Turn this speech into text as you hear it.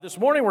This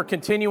morning we're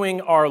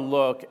continuing our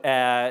look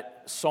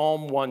at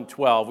Psalm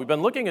 112. We've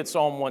been looking at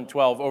Psalm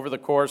 112 over the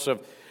course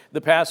of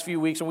the past few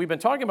weeks, and we've been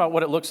talking about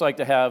what it looks like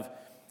to have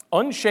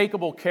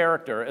unshakable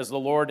character as the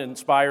Lord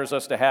inspires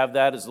us to have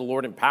that, as the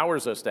Lord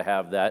empowers us to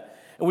have that.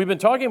 And we've been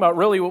talking about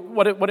really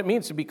what it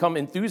means to become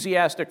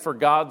enthusiastic for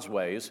God's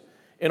ways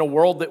in a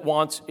world that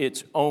wants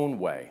its own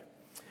way.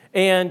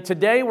 And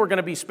today we're going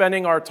to be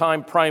spending our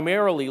time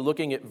primarily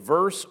looking at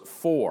verse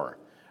 4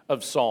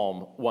 of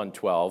Psalm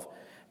 112.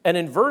 And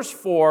in verse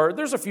 4,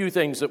 there's a few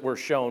things that we're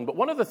shown, but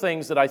one of the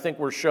things that I think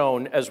we're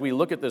shown as we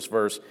look at this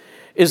verse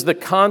is the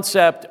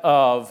concept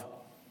of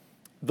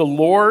the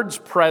Lord's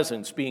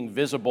presence being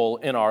visible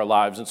in our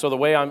lives. And so the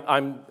way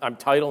I'm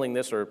titling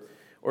this,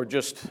 or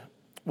just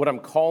what I'm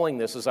calling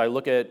this as I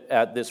look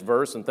at this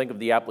verse and think of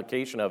the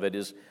application of it,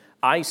 is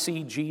I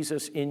see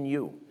Jesus in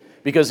you.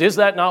 Because is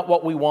that not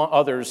what we want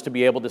others to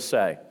be able to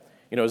say?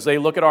 You know, as they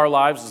look at our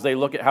lives, as they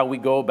look at how we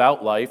go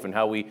about life and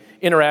how we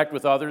interact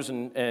with others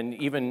and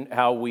even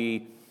how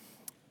we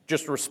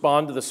just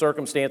respond to the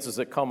circumstances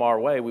that come our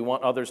way, we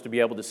want others to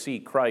be able to see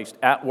Christ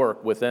at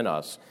work within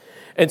us.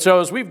 And so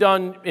as we've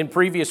done in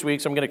previous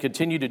weeks, I'm going to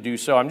continue to do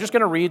so. I'm just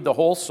going to read the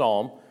whole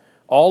psalm,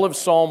 all of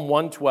Psalm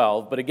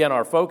 112. But again,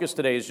 our focus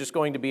today is just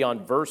going to be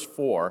on verse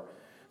 4.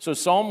 So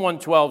Psalm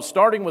 112,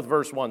 starting with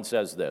verse 1,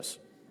 says this: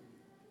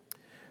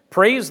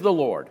 Praise the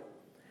Lord.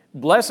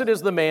 Blessed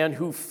is the man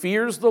who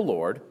fears the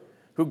Lord,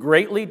 who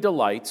greatly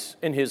delights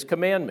in his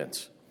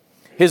commandments.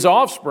 His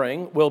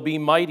offspring will be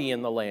mighty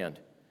in the land.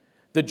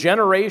 The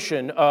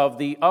generation of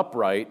the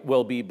upright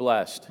will be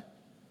blessed.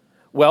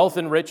 Wealth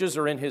and riches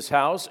are in his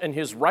house, and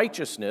his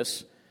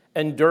righteousness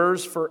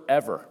endures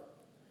forever.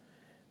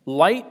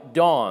 Light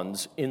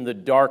dawns in the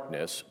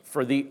darkness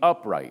for the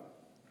upright.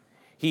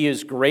 He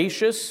is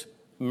gracious,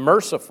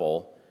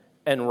 merciful,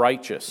 and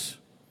righteous.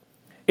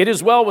 It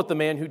is well with the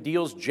man who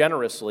deals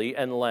generously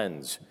and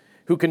lends,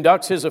 who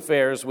conducts his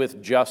affairs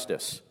with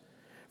justice.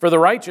 For the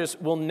righteous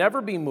will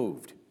never be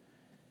moved.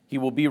 He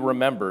will be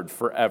remembered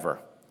forever.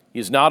 He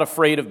is not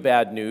afraid of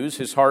bad news.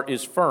 His heart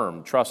is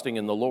firm, trusting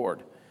in the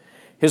Lord.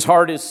 His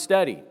heart is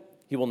steady.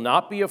 He will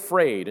not be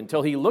afraid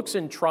until he looks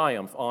in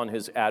triumph on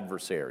his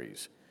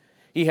adversaries.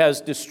 He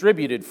has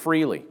distributed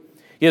freely.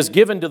 He has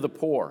given to the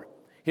poor.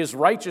 His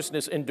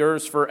righteousness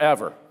endures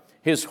forever.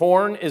 His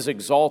horn is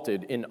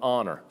exalted in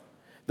honor.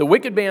 The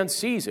wicked man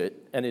sees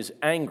it and is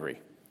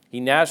angry.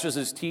 He gnashes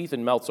his teeth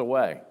and melts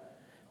away.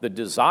 The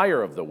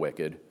desire of the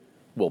wicked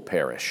will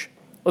perish.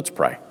 Let's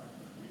pray.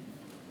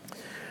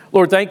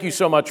 Lord, thank you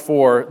so much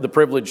for the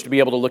privilege to be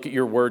able to look at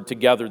your word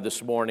together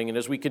this morning. And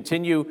as we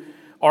continue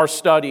our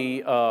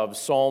study of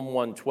Psalm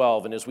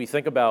 112, and as we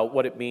think about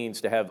what it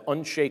means to have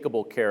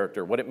unshakable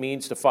character, what it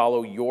means to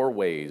follow your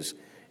ways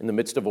in the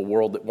midst of a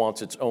world that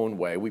wants its own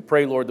way, we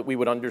pray, Lord, that we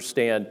would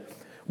understand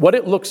what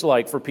it looks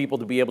like for people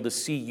to be able to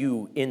see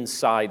you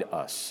inside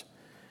us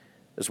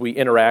as we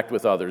interact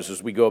with others,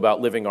 as we go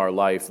about living our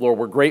life. Lord,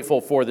 we're grateful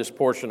for this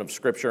portion of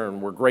Scripture,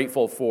 and we're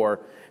grateful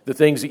for the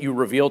things that you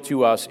reveal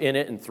to us in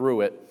it and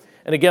through it.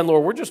 And again,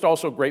 Lord, we're just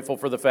also grateful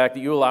for the fact that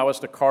you allow us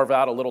to carve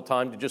out a little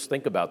time to just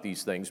think about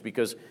these things,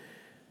 because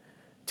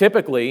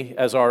typically,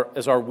 as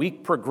our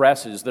week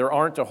progresses, there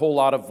aren't a whole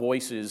lot of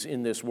voices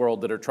in this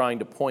world that are trying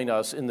to point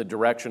us in the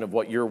direction of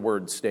what your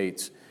word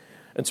states.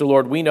 And so,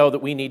 Lord, we know that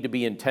we need to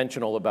be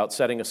intentional about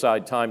setting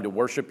aside time to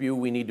worship you.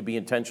 We need to be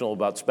intentional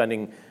about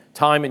spending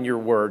time in your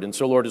word. And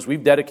so, Lord, as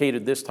we've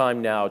dedicated this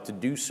time now to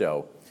do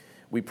so,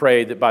 we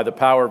pray that by the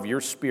power of your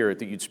Spirit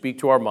that you'd speak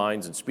to our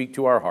minds and speak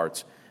to our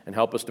hearts and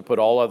help us to put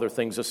all other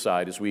things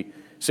aside as we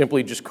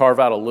simply just carve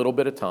out a little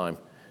bit of time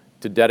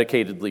to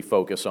dedicatedly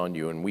focus on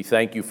you. And we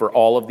thank you for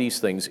all of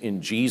these things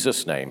in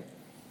Jesus' name.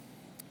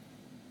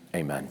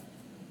 Amen.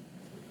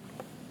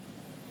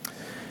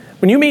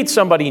 When you meet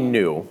somebody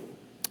new,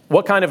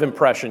 what kind of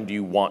impression do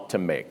you want to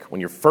make? When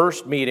you're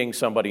first meeting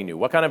somebody new,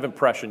 what kind of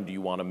impression do you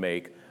want to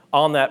make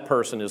on that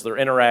person as they're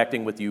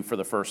interacting with you for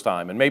the first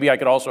time? And maybe I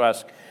could also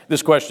ask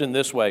this question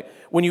this way.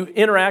 When you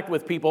interact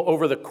with people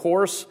over the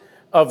course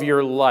of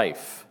your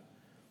life,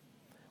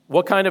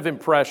 what kind of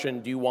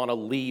impression do you want to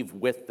leave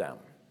with them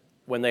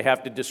when they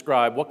have to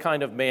describe what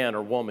kind of man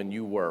or woman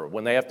you were?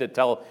 When they have to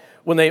tell,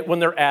 when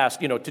they're asked,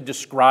 to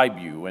describe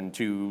you and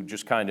to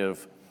just kind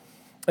of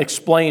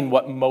explain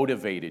what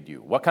motivated you.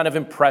 What kind of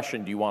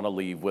impression do you want to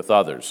leave with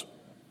others?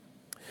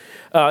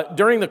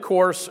 During the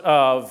course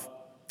of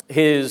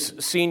his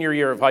senior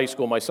year of high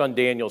school, my son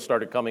Daniel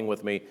started coming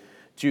with me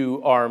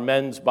to our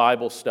men's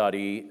Bible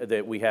study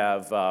that we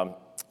have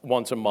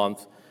once a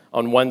month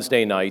on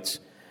Wednesday nights.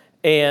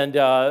 And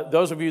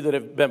those of you that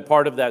have been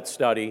part of that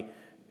study,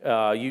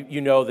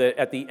 you know that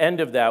at the end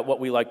of that, what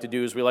we like to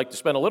do is we like to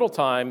spend a little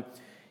time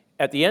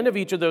at the end of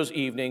each of those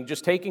evenings,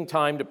 just taking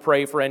time to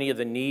pray for any of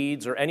the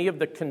needs or any of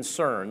the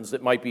concerns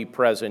that might be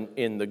present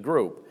in the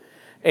group.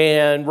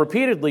 And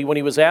repeatedly, when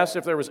he was asked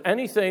if there was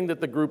anything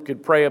that the group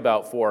could pray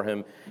about for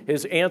him,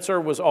 his answer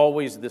was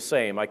always the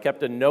same. I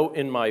kept a note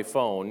in my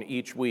phone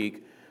each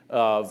week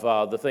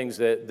of the things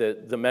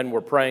that the men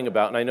were praying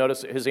about. And I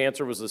noticed his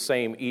answer was the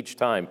same each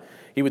time.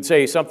 He would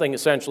say something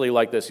essentially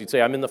like this. He'd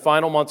say, I'm in the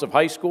final months of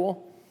high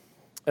school,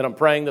 and I'm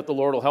praying that the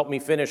Lord will help me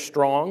finish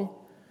strong.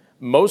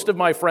 Most of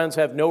my friends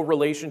have no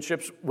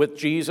relationships with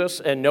Jesus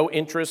and no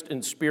interest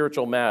in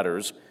spiritual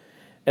matters.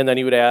 And then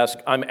he would ask,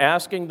 I'm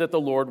asking that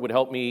the Lord would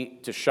help me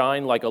to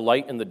shine like a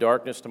light in the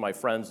darkness to my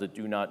friends that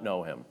do not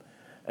know him.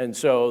 And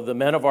so the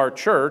men of our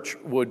church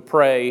would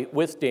pray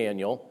with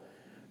Daniel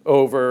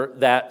over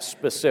that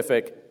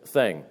specific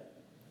thing.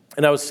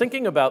 And I was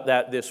thinking about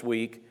that this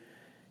week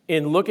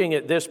in looking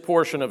at this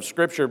portion of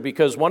Scripture,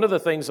 because one of the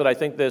things that I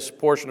think this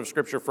portion of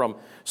Scripture from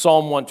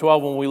Psalm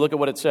 112, when we look at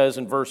what it says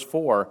in verse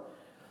 4,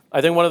 I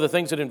think one of the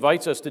things it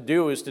invites us to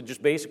do is to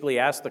just basically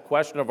ask the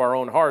question of our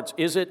own hearts,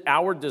 is it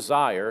our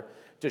desire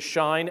to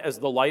shine as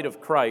the light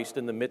of Christ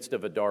in the midst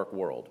of a dark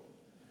world?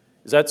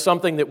 Is that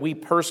something that we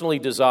personally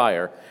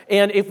desire?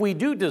 And if we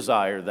do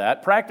desire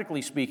that,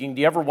 practically speaking,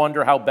 do you ever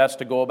wonder how best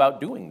to go about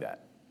doing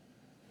that?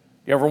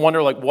 Do you ever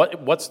wonder, like,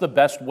 what's the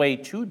best way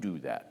to do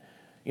that?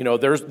 You know,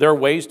 there are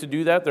ways to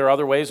do that. There are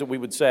other ways that we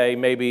would say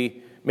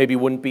maybe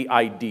wouldn't be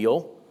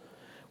ideal.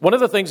 One of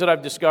the things that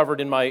I've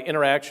discovered in my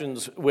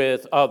interactions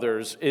with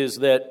others is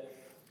that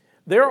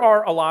there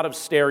are a lot of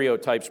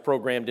stereotypes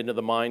programmed into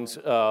the minds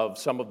of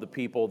some of the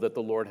people that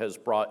the Lord has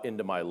brought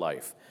into my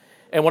life.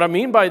 And what I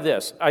mean by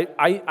this,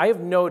 I have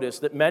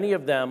noticed that many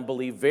of them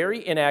believe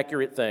very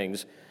inaccurate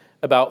things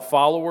about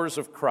followers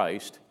of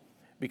Christ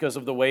because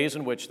of the ways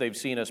in which they've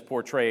seen us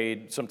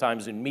portrayed,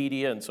 sometimes in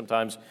media and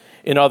sometimes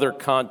in other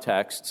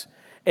contexts.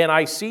 And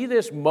I see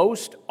this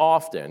most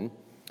often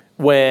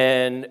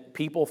when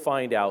people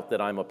find out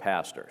that I'm a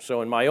pastor.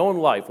 So in my own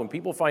life, when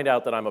people find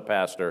out that I'm a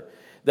pastor,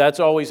 that's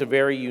always a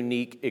very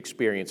unique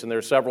experience. And there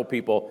are several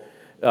people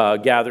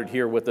gathered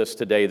here with us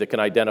today that can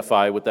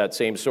identify with that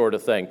same sort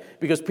of thing,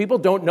 because people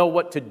don't know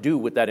what to do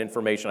with that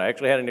information. I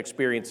actually had an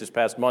experience this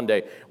past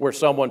Monday where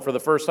someone, for the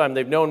first time,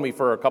 they've known me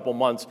for a couple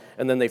months,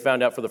 and then they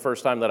found out for the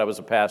first time that I was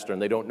a pastor,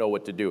 and they don't know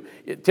what to do.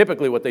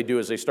 Typically what they do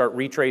is they start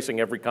retracing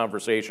every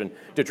conversation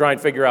to try and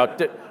figure out,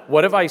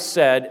 what have I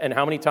said and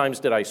how many times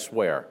did I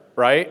swear,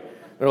 right?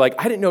 They're like,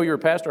 I didn't know you were a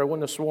pastor, I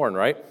wouldn't have sworn,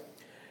 right?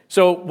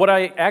 So what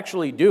I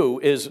actually do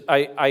is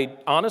I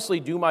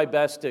honestly do my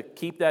best to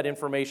keep that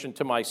information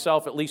to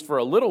myself, at least for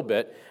a little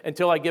bit,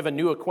 until I give a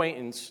new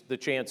acquaintance the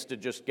chance to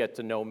just get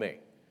to know me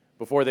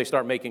before they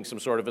start making some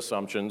sort of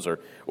assumptions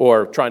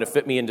or trying to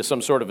fit me into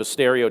some sort of a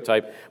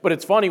stereotype. But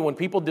it's funny, when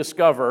people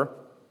discover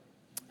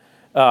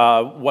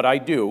what I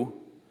do,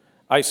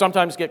 I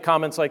sometimes get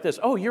comments like this,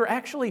 oh, you're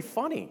actually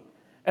funny.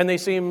 And they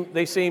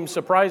seem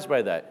surprised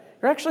by that.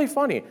 You're actually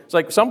funny. It's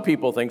like some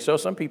people think so,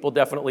 some people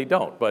definitely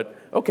don't. But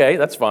okay,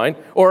 that's fine.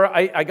 Or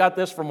I got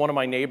this from one of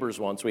my neighbors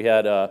once.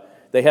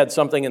 They had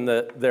something in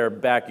their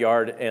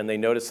backyard, and they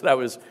noticed that I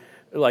was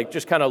like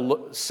just kind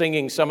of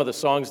singing some of the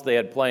songs they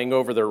had playing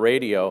over their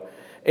radio.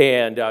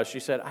 And she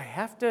said, I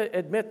have to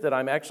admit that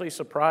I'm actually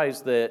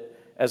surprised that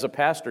as a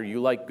pastor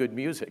you like good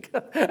music.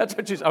 That's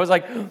what she said. I was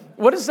like,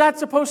 what is that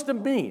supposed to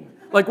mean?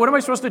 Like, what am I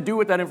supposed to do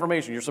with that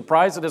information? You're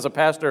surprised that as a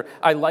pastor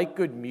I like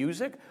good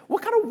music?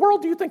 What kind of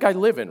world do you think I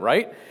live in,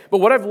 right? But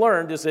what I've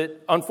learned is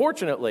that,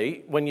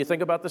 unfortunately, when you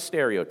think about the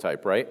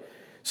stereotype, right,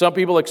 some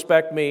people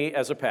expect me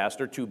as a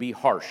pastor to be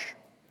harsh.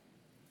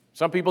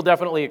 Some people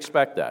definitely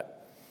expect that.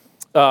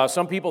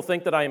 Some people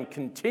think that I am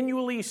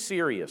continually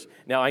serious.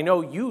 Now, I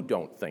know you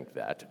don't think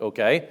that,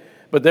 okay?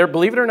 But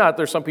believe it or not,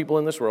 there's some people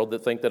in this world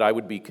that think that I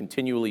would be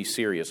continually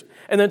serious.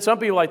 And then some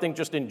people, I think,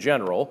 just in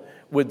general,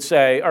 would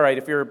say, all right,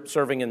 if you're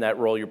serving in that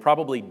role, you're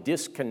probably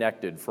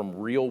disconnected from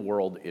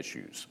real-world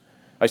issues.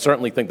 I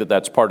certainly think that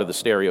that's part of the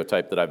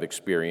stereotype that I've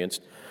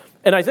experienced.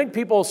 And I think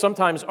people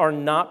sometimes are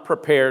not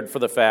prepared for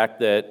the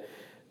fact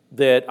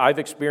that I've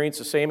experienced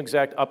the same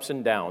exact ups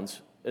and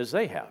downs as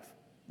they have.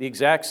 The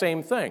exact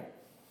same thing.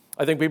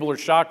 I think people are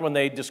shocked when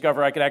they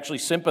discover I could actually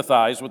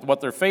sympathize with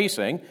what they're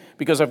facing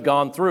because I've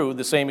gone through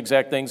the same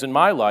exact things in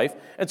my life.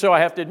 And so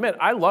I have to admit,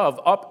 I love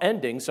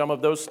upending some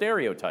of those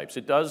stereotypes.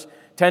 It does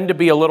tend to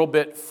be a little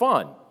bit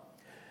fun.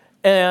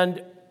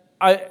 And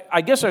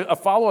I guess a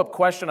follow-up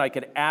question I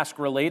could ask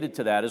related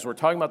to that is, we're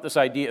talking about this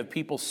idea of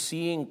people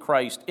seeing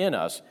Christ in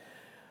us.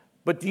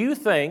 But do you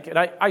think, and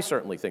I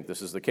certainly think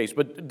this is the case,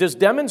 but does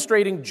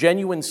demonstrating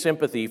genuine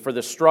sympathy for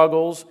the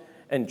struggles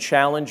and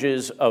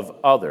challenges of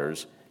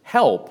others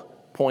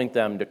help point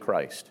them to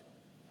Christ?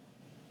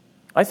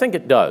 I think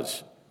it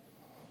does.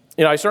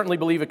 You know, I certainly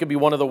believe it could be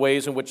one of the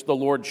ways in which the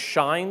Lord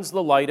shines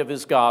the light of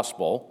his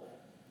gospel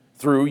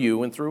through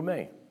you and through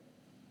me.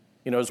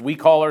 You know, as we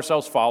call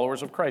ourselves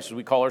followers of Christ, as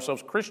we call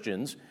ourselves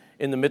Christians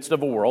in the midst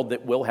of a world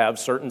that will have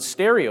certain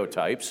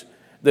stereotypes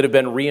that have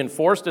been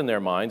reinforced in their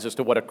minds as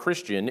to what a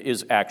Christian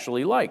is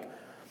actually like.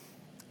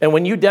 And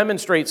when you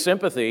demonstrate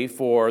sympathy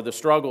for the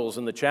struggles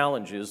and the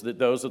challenges that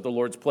the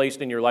Lord's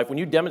placed in your life, when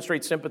you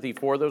demonstrate sympathy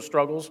for those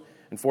struggles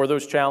and for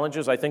those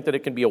challenges, I think that it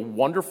can be a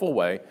wonderful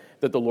way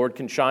that the Lord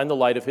can shine the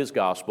light of his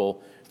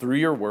gospel through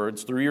your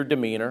words, through your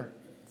demeanor,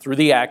 through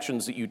the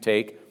actions that you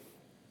take.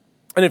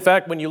 And in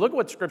fact, when you look at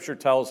what Scripture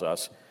tells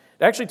us,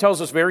 it actually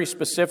tells us very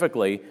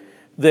specifically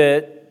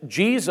that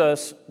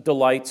Jesus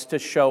delights to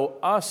show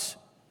us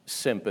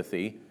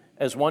sympathy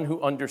as one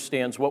who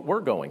understands what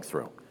we're going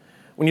through.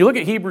 When you look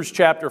at Hebrews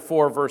chapter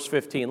 4, verse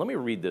 15, let me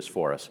read this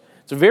for us.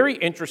 It's a very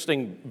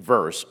interesting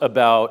verse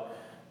about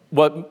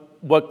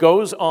what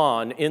goes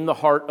on in the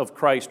heart of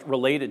Christ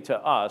related to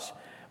us.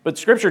 But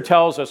Scripture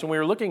tells us, and we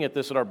were looking at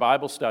this at our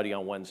Bible study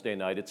on Wednesday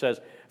night, it says,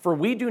 "For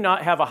we do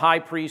not have a high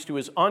priest who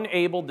is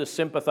unable to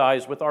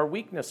sympathize with our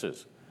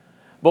weaknesses,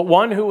 but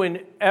one who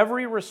in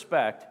every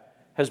respect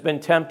has been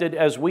tempted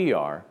as we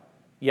are,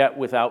 yet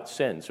without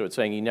sin." So it's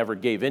saying he never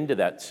gave into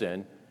that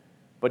sin,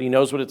 but he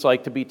knows what it's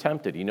like to be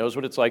tempted. He knows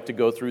what it's like to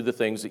go through the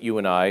things that you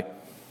and I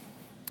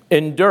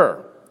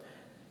endure.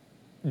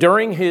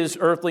 During his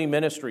earthly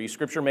ministry,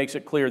 Scripture makes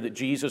it clear that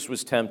Jesus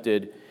was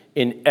tempted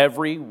in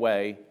every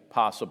way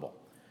possible.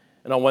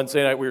 And on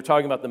Wednesday night, we were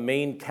talking about the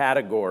main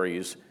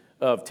categories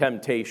of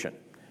temptation.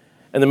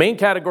 And the main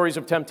categories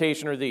of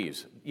temptation are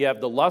these. You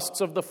have the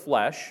lusts of the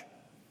flesh,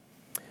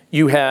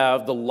 you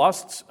have the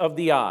lusts of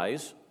the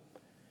eyes,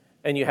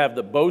 and you have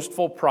the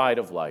boastful pride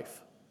of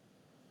life.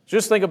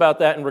 Just think about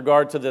that in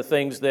regard to the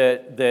things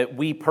that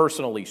we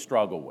personally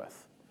struggle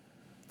with.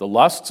 The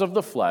lusts of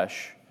the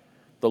flesh,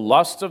 the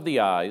lusts of the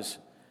eyes,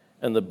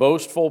 and the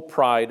boastful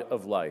pride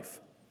of life.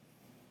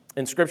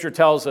 And Scripture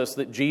tells us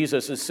that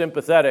Jesus is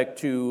sympathetic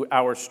to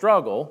our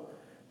struggle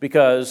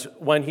because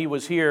when he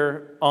was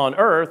here on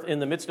earth, in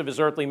the midst of his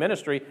earthly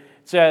ministry, it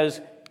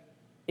says,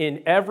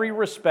 "In every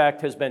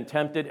respect has been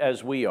tempted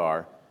as we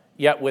are,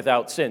 yet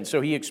without sin." So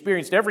he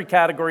experienced every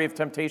category of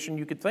temptation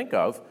you could think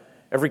of,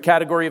 every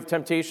category of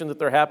temptation that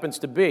there happens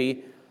to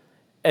be,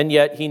 and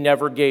yet he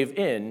never gave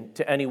in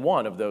to any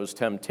one of those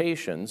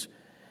temptations.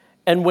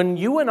 And when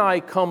you and I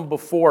come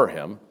before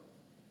him,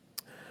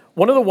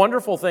 one of the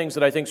wonderful things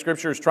that I think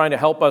Scripture is trying to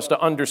help us to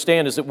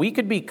understand is that we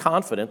could be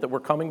confident that we're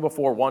coming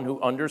before one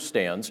who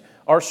understands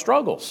our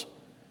struggles.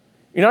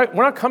 You know,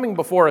 we're not coming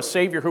before a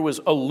Savior who is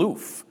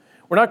aloof.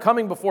 We're not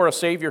coming before a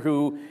Savior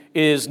who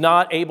is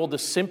not able to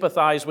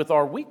sympathize with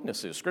our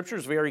weaknesses. Scripture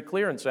is very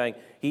clear in saying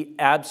he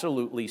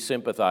absolutely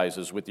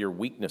sympathizes with your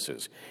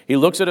weaknesses. He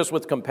looks at us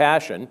with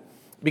compassion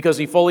because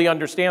he fully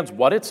understands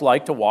what it's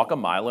like to walk a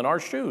mile in our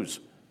shoes.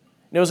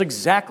 He knows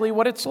exactly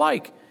what it's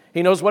like.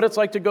 He knows what it's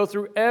like to go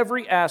through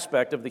every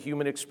aspect of the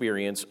human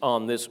experience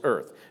on this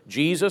earth.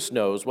 Jesus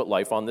knows what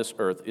life on this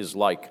earth is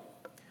like.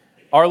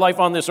 Our life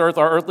on this earth,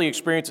 our earthly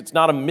experience, it's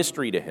not a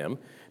mystery to him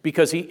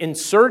because he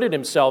inserted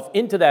himself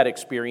into that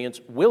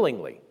experience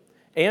willingly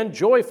and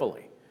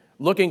joyfully,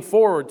 looking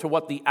forward to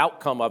what the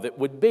outcome of it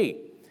would be.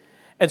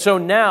 And so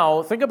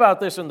now, think about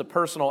this in the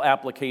personal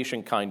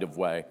application kind of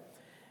way.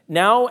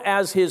 Now,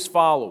 as his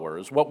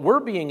followers, what we're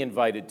being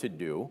invited to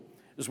do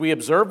as we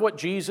observe what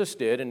Jesus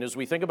did, and as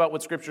we think about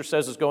what Scripture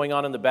says is going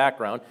on in the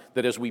background,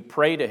 that as we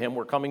pray to him,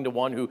 we're coming to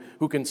one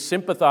who can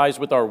sympathize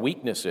with our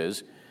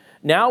weaknesses.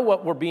 Now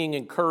what we're being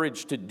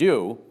encouraged to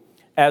do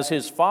as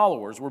his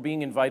followers, we're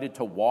being invited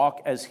to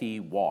walk as he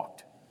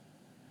walked.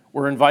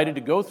 We're invited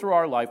to go through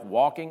our life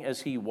walking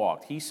as he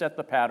walked. He set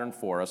the pattern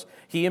for us.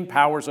 He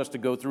empowers us to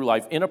go through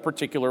life in a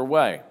particular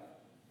way.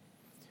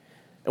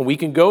 And we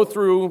can go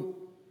through,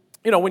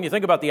 when you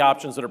think about the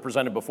options that are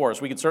presented before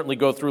us, we can certainly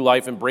go through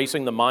life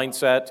embracing the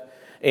mindset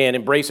and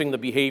embracing the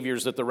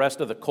behaviors that the rest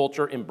of the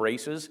culture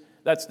embraces.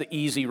 That's the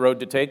easy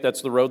road to take.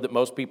 That's the road that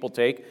most people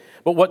take.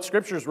 But what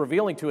Scripture is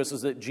revealing to us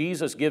is that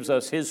Jesus gives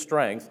us his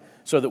strength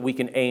so that we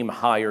can aim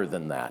higher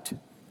than that.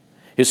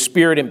 His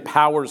Spirit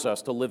empowers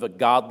us to live a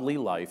godly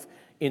life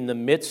in the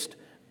midst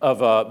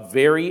of a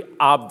very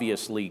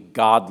obviously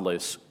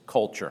godless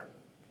culture.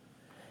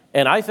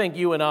 And I think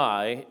you and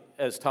I,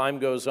 as time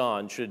goes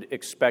on, should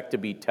expect to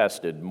be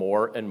tested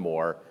more and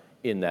more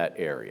in that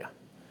area.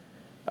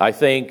 I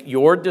think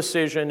your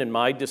decision and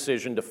my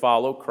decision to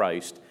follow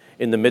Christ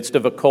in the midst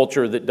of a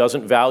culture that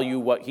doesn't value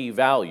what he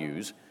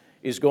values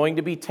is going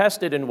to be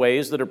tested in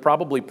ways that are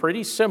probably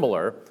pretty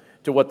similar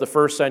to what the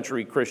first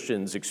century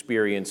Christians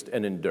experienced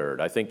and endured.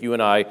 I think you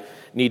and I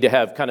need to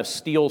have kind of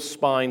steel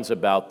spines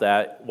about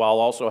that while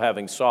also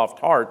having soft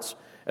hearts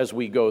as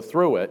we go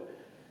through it.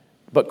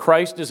 But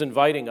Christ is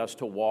inviting us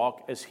to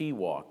walk as he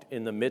walked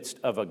in the midst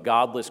of a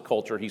godless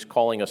culture. He's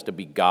calling us to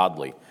be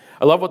godly.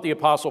 I love what the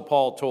Apostle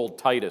Paul told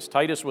Titus.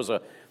 Titus was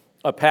a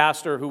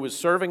pastor who was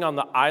serving on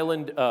the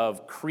island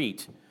of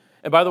Crete.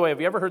 And by the way,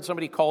 have you ever heard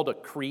somebody called a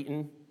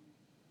Cretan?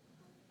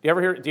 Do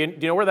you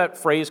know where that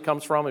phrase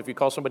comes from, if you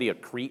call somebody a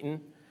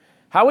Cretan?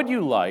 How would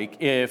you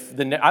like if,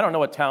 I don't know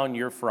what town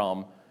you're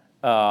from,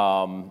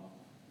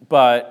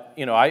 but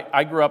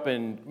I grew up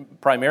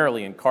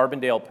primarily in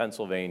Carbondale,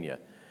 Pennsylvania.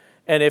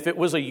 And if it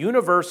was a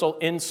universal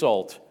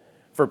insult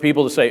for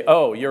people to say,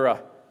 "Oh, you're a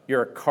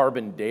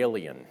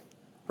Carbondalian,"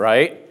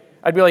 right?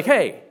 I'd be like,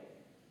 "Hey,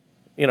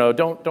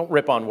 don't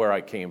rip on where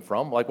I came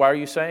from. Like, why are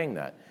you saying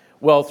that?"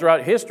 Well,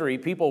 throughout history,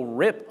 people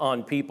rip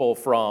on people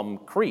from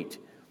Crete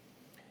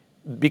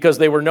because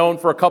they were known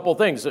for a couple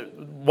things.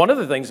 One of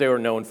the things they were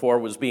known for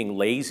was being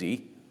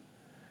lazy,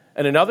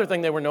 and another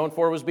thing they were known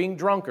for was being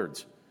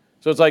drunkards.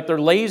 So it's like they're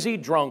lazy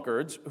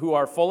drunkards who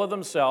are full of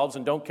themselves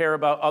and don't care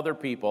about other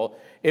people.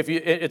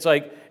 It's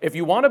like, if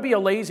you want to be a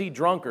lazy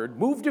drunkard,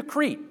 move to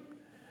Crete.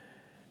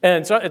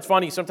 And so it's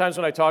funny, sometimes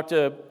when I talk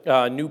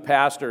to new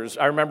pastors,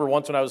 I remember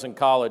once when I was in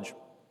college,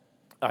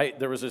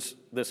 there was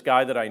this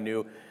guy that I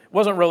knew.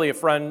 Wasn't really a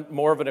friend,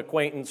 more of an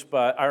acquaintance,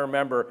 but I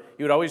remember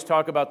he would always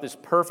talk about this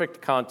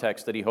perfect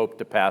context that he hoped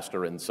to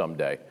pastor in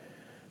someday.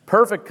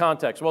 Perfect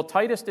context. Well,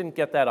 Titus didn't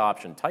get that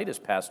option. Titus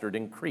pastored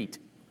in Crete.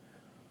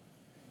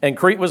 And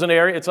Crete was an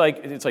area, it's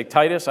like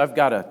Titus, I've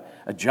got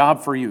a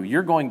job for you.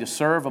 You're going to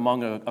serve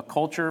among a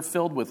culture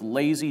filled with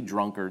lazy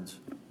drunkards.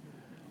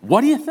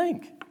 What do you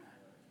think?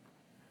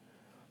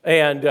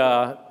 And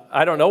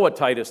I don't know what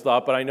Titus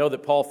thought, but I know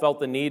that Paul felt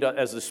the need,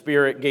 as the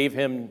Spirit gave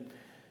him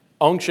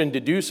unction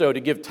to do so, to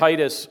give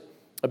Titus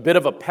a bit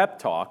of a pep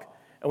talk.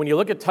 And when you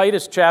look at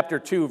Titus chapter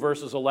 2,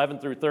 verses 11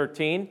 through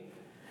 13,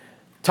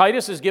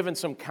 Titus is given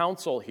some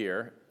counsel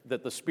here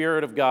that the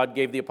Spirit of God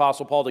gave the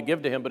Apostle Paul to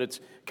give to him, but it's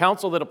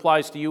counsel that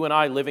applies to you and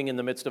I living in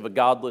the midst of a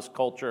godless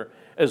culture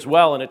as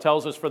well. And it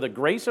tells us, "For the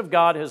grace of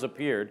God has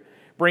appeared,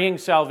 bringing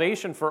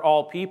salvation for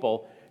all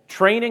people,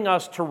 training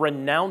us to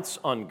renounce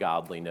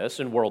ungodliness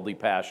and worldly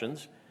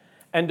passions,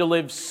 and to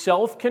live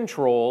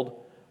self-controlled,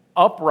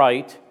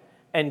 upright,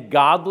 and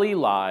godly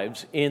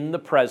lives in the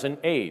present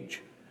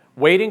age,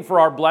 waiting for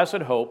our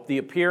blessed hope, the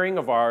appearing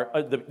of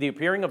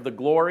the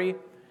glory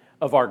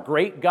of our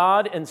great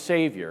God and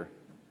Savior,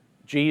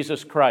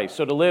 Jesus Christ."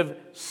 So to live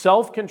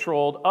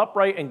self-controlled,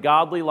 upright, and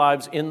godly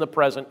lives in the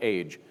present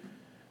age.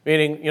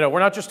 Meaning, we're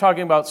not just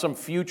talking about some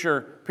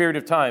future period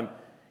of time,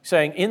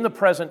 saying in the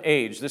present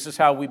age, this is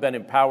how we've been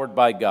empowered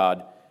by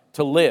God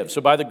to live.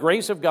 So by the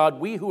grace of God,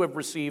 we who have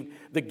received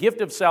the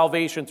gift of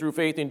salvation through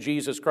faith in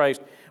Jesus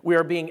Christ, we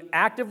are being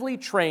actively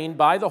trained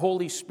by the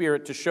Holy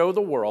Spirit to show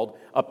the world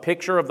a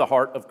picture of the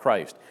heart of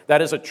Christ.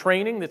 That is a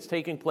training that's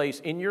taking place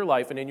in your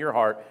life and in your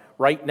heart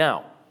right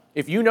now.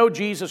 If you know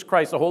Jesus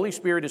Christ, the Holy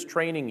Spirit is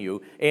training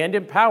you and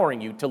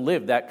empowering you to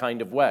live that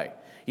kind of way.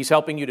 He's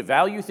helping you to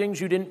value things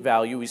you didn't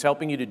value. He's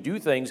helping you to do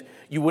things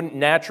you wouldn't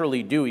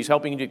naturally do. He's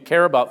helping you to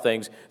care about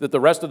things that the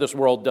rest of this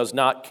world does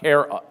not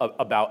care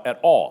about at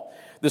all.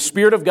 The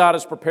Spirit of God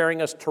is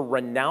preparing us to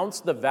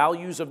renounce the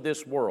values of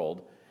this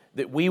world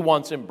that we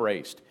once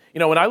embraced.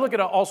 When I look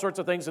at all sorts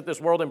of things that this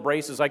world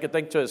embraces, I could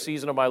think to a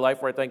season of my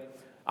life where I think,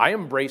 I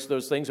embraced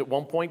those things at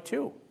one point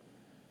too.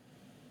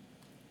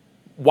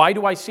 Why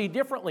do I see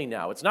differently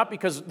now? It's not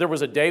because there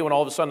was a day when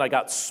all of a sudden I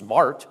got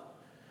smart.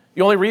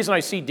 The only reason I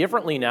see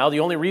differently now,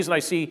 the only reason I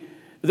see,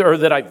 or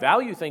that I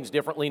value things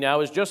differently now,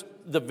 is just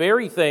the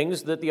very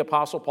things that the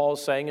Apostle Paul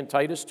is saying in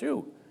Titus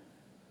 2.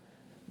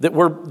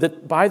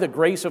 That by the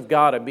grace of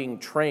God, I'm being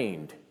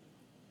trained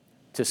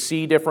to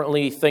see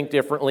differently, think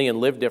differently, and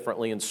live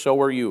differently, and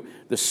so are you.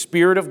 The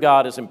Spirit of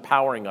God is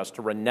empowering us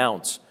to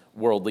renounce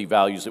worldly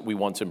values that we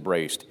once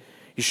embraced.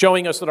 He's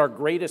showing us that our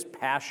greatest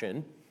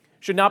passion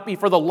should not be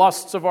for the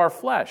lusts of our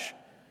flesh.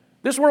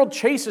 This world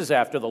chases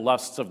after the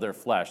lusts of their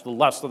flesh, the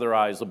lust of their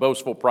eyes, the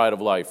boastful pride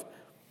of life.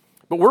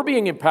 But we're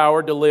being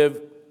empowered to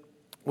live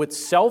with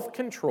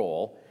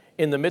self-control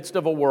in the midst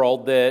of a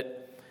world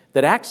that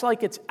acts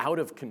like it's out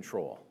of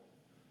control.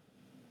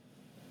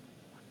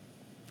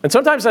 And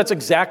sometimes that's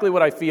exactly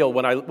what I feel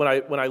when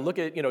I look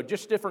at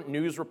just different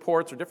news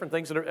reports or different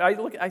things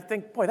I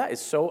think, boy, that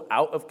is so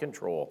out of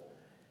control.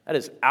 That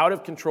is out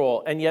of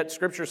control. And yet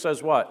Scripture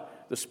says what?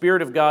 The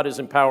Spirit of God is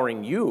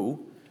empowering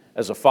you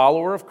as a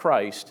follower of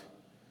Christ,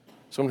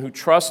 someone who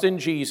trusts in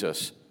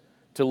Jesus,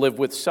 to live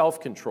with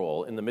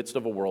self-control in the midst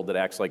of a world that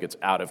acts like it's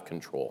out of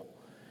control.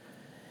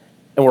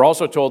 And we're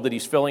also told that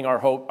He's filling our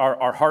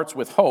hearts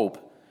with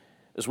hope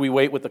as we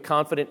wait with the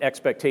confident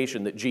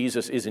expectation that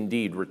Jesus is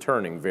indeed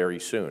returning very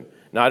soon.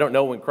 Now, I don't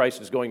know when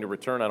Christ is going to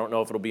return. I don't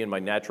know if it'll be in my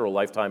natural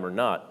lifetime or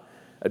not.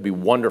 It'd be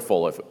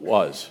wonderful if it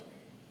was.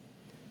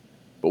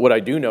 But what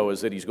I do know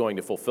is that He's going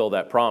to fulfill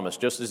that promise.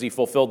 Just as He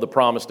fulfilled the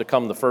promise to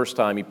come the first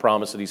time, He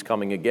promised that He's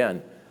coming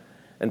again.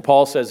 And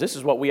Paul says this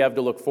is what we have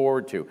to look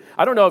forward to.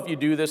 I don't know if you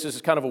do this. This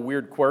is kind of a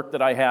weird quirk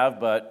that I have,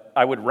 but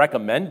I would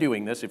recommend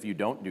doing this if you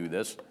don't do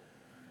this.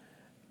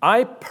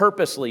 I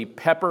purposely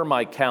pepper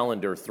my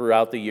calendar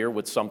throughout the year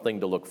with something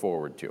to look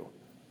forward to.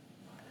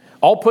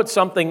 I'll put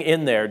something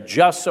in there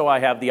just so I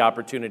have the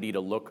opportunity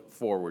to look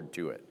forward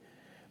to it.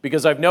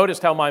 Because I've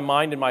noticed how my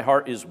mind and my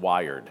heart is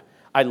wired.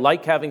 I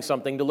like having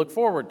something to look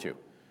forward to.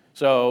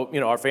 So,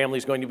 our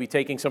family's going to be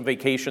taking some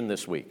vacation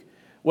this week.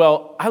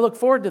 Well, I look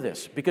forward to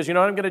this because you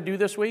know what I'm going to do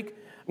this week?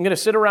 I'm going to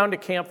sit around a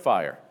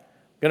campfire.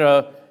 I'm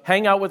going to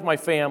hang out with my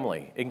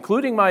family,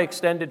 including my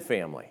extended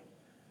family.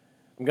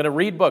 I'm going to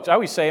read books. I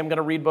always say I'm going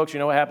to read books. You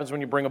know what happens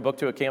when you bring a book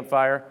to a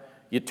campfire?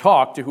 You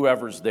talk to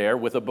whoever's there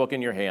with a book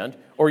in your hand,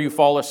 or you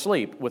fall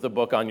asleep with a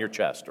book on your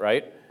chest,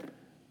 right?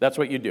 That's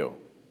what you do.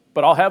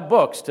 But I'll have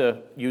books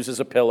to use as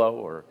a pillow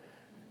or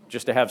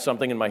just to have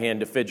something in my hand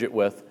to fidget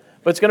with.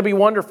 But it's going to be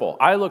wonderful.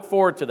 I look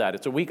forward to that.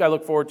 It's a week I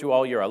look forward to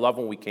all year. I love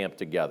when we camp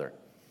together.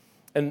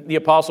 And the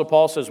Apostle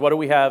Paul says, what do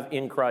we have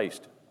in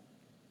Christ?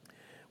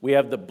 We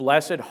have the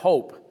blessed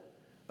hope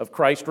of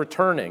Christ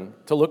returning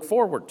to look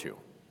forward to.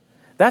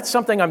 That's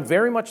something I'm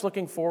very much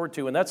looking forward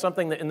to, and that's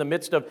something that in the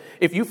midst of,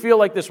 if you feel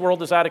like this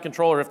world is out of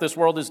control or if this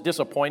world is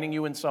disappointing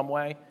you in some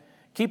way,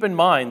 keep in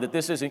mind that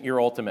this isn't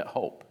your ultimate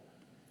hope.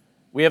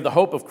 We have the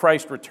hope of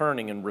Christ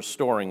returning and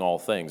restoring all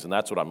things, and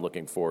that's what I'm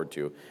looking forward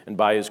to. And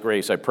by His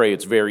grace, I pray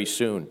it's very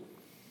soon.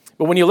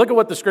 But when you look at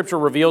what the Scripture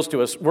reveals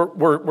to us,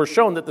 we're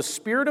shown that the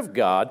Spirit of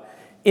God,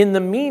 in the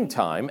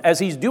meantime, as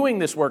He's doing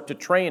this work to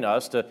train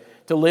us to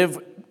live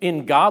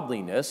in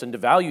godliness and to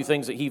value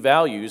things that He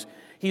values,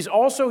 He's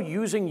also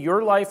using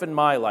your life and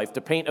my life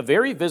to paint a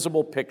very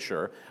visible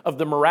picture of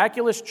the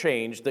miraculous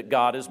change that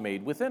God has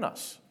made within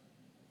us.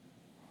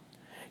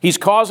 He's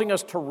causing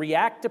us to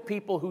react to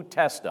people who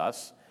test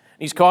us.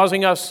 He's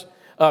causing us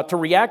to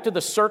react to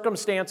the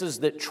circumstances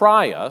that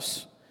try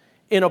us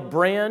in a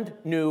brand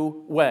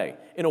new way,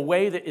 in a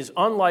way that is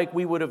unlike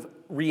we would have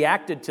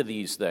reacted to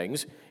these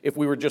things if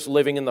we were just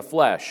living in the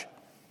flesh.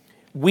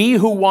 We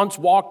who once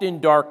walked in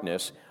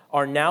darkness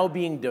are now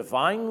being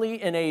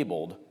divinely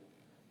enabled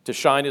to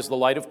shine as the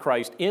light of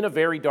Christ in a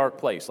very dark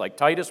place, like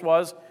Titus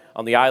was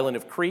on the island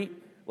of Crete,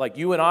 like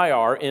you and I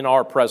are in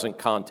our present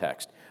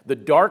context. The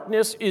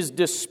darkness is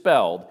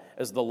dispelled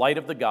as the light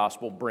of the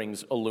gospel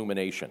brings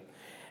illumination.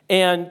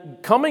 And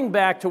coming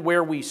back to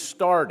where we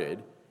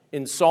started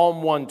in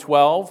Psalm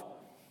 112,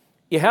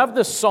 you have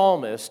the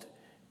psalmist,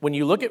 when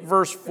you look at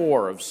verse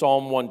 4 of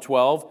Psalm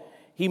 112,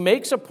 he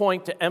makes a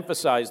point to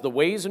emphasize the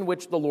ways in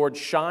which the Lord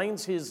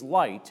shines His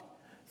light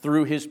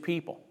through His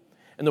people.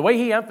 And the way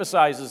he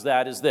emphasizes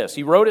that is this.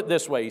 He wrote it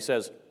this way. He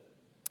says,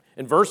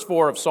 in verse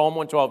 4 of Psalm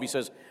 112, he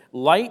says,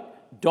 light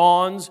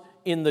dawns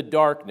in the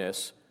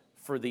darkness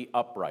for the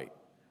upright.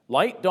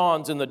 Light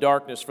dawns in the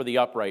darkness for the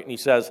upright. And he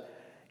says,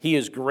 He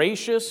is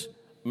gracious,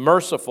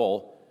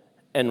 merciful,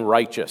 and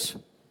righteous.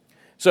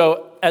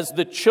 So as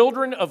the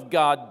children of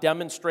God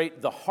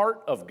demonstrate the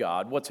heart of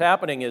God, what's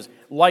happening is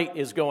light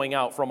is going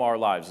out from our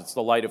lives. It's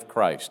the light of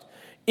Christ.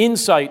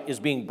 Insight is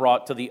being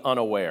brought to the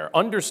unaware.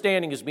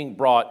 Understanding is being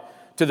brought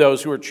to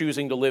those who are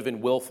choosing to live in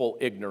willful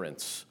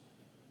ignorance.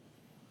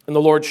 And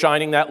the Lord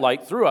shining that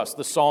light through us.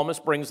 The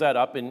psalmist brings that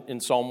up in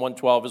Psalm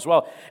 112 as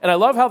well. And I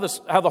love how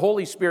the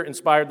Holy Spirit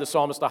inspired the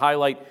psalmist to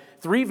highlight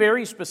three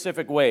very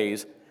specific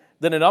ways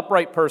that an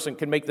upright person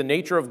can make the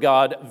nature of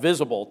God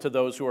visible to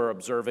those who are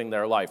observing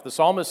their life. The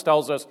psalmist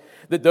tells us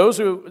that those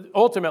who,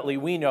 ultimately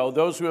we know,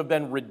 those who have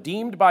been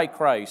redeemed by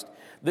Christ,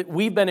 that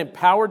we've been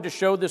empowered to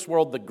show this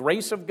world the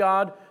grace of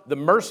God, the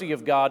mercy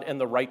of God,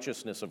 and the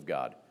righteousness of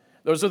God.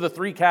 Those are the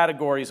three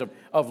categories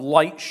of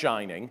light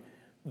shining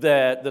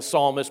that the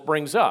psalmist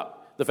brings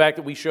up. The fact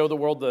that we show the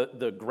world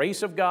the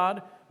grace of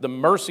God, the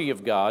mercy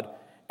of God,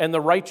 and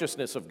the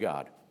righteousness of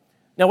God.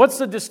 Now, what's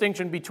the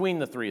distinction between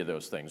the three of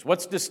those things?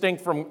 What's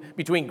distinct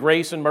between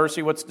grace and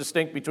mercy? What's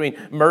distinct between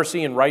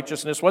mercy and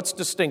righteousness? What's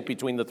distinct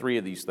between the three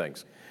of these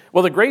things?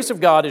 Well, the grace of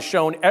God is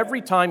shown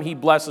every time He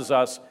blesses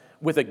us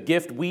with a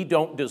gift we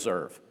don't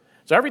deserve.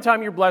 So every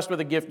time you're blessed with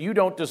a gift you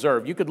don't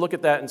deserve, you could look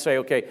at that and say,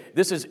 okay,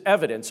 this is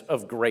evidence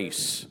of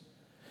grace.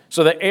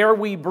 So the air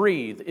we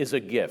breathe is a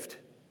gift.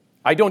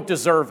 I don't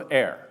deserve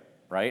air,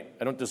 right?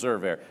 I don't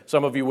deserve air.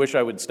 Some of you wish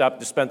I would stop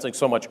dispensing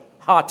so much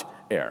hot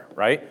air,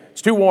 right?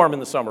 It's too warm in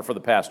the summer for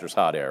the pastor's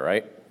hot air,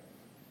 right?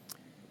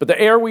 But the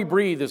air we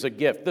breathe is a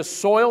gift. The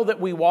soil that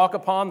we walk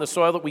upon, the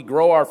soil that we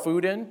grow our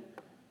food in,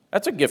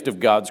 that's a gift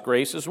of God's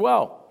grace as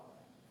well.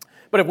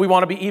 But if we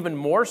want to be even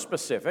more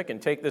specific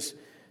and take this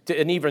to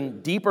an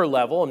even deeper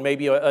level, and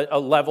maybe a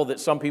level that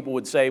some people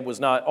would say was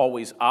not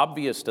always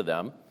obvious to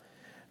them,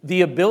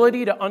 the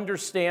ability to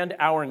understand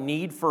our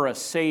need for a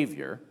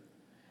Savior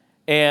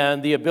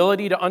and the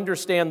ability to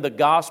understand the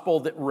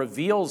gospel that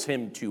reveals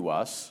Him to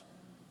us,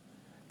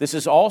 this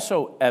is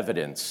also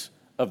evidence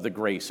of the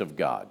grace of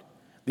God.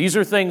 These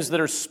are things that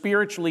are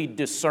spiritually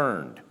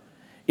discerned.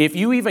 If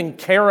you even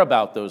care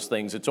about those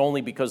things, it's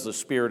only because the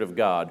Spirit of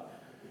God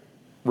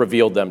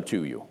revealed them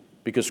to you.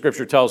 Because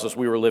Scripture tells us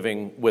we were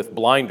living with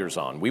blinders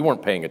on. We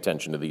weren't paying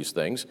attention to these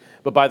things.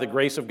 But by the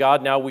grace of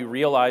God, now we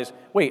realize,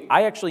 wait,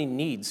 I actually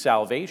need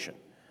salvation.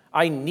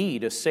 I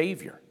need a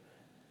Savior.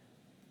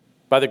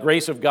 By the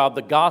grace of God,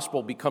 the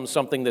gospel becomes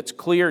something that's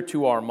clear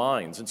to our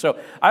minds. And so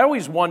I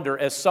always wonder,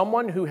 as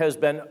someone who has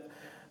been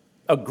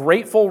a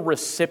grateful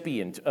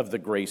recipient of the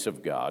grace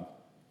of God,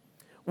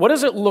 what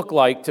does it look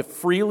like to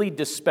freely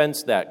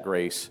dispense that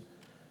grace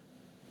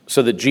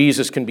so that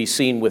Jesus can be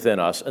seen within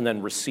us and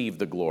then receive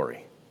the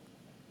glory?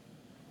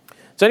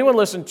 Does anyone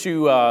listen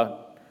to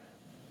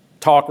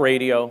talk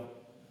radio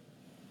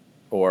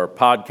or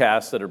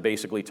podcasts that are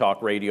basically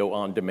talk radio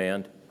on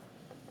demand?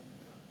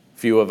 A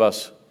few of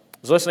us.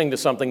 I was listening to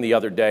something the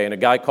other day, and a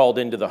guy called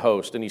into the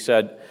host, and he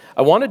said,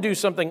 I want to do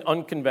something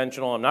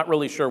unconventional. I'm not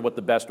really sure what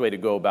the best way to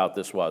go about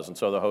this was. And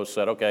so the host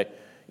said, okay,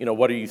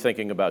 what are you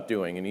thinking about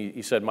doing? And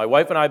he said, my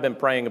wife and I have been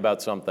praying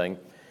about something,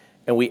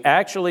 and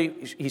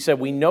he said,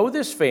 we know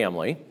this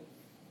family.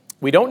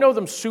 We don't know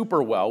them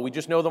super well. We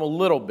just know them a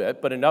little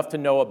bit, but enough to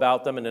know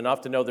about them and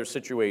enough to know their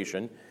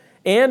situation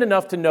and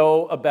enough to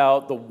know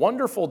about the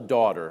wonderful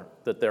daughter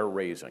that they're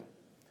raising.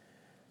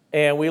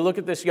 And we look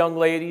at this young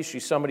lady.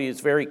 She's somebody that's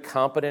very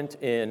competent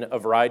in a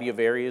variety of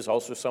areas,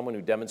 also someone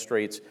who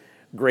demonstrates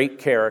great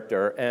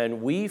character.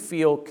 And we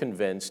feel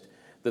convinced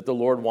that the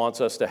Lord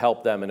wants us to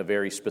help them in a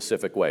very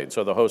specific way. And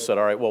so the host said,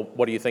 all right, well,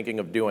 what are you thinking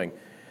of doing?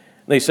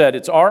 And they said,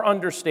 it's our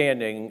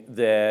understanding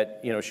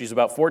that, she's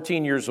about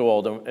 14 years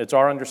old, and it's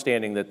our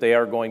understanding that they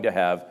are going to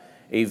have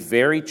a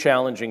very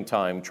challenging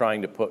time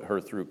trying to put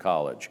her through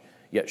college.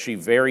 Yet she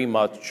very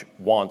much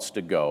wants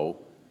to go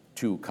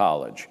to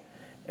college.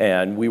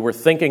 And we were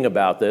thinking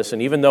about this,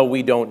 and even though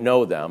we don't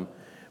know them,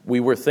 we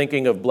were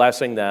thinking of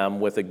blessing them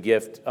with a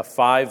gift, a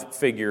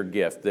 5-figure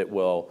gift that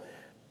will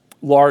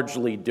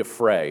largely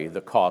defray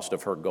the cost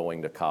of her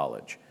going to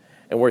college.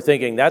 And we're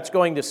thinking that's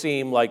going to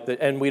seem like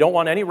and we don't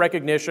want any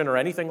recognition or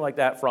anything like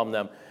that from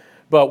them,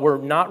 but we're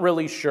not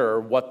really sure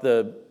what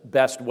the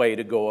best way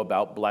to go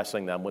about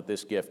blessing them with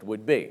this gift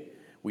would be.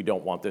 We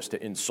don't want this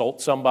to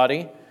insult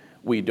somebody.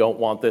 We don't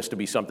want this to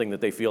be something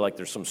that they feel like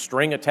there's some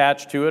string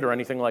attached to it or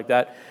anything like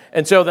that.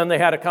 And so then they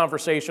had a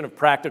conversation of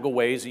practical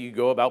ways that you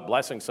go about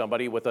blessing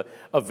somebody with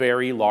a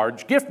very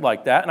large gift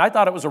like that. And I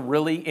thought it was a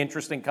really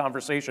interesting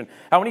conversation.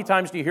 How many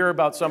times do you hear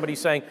about somebody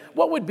saying,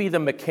 what would be the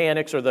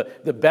mechanics or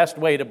the best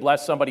way to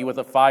bless somebody with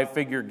a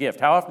 5-figure gift?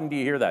 How often do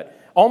you hear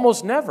that?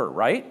 Almost never,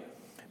 right?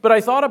 But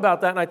I thought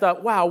about that and I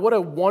thought, wow, what a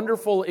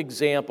wonderful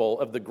example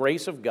of the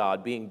grace of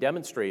God being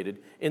demonstrated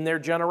in their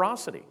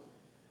generosity.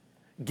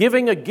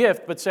 Giving a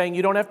gift, but saying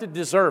you don't have to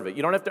deserve it.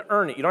 You don't have to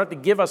earn it. You don't have to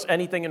give us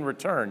anything in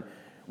return.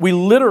 We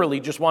literally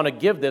just want to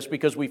give this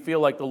because we feel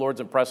like the Lord's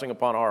impressing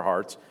upon our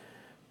hearts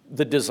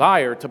the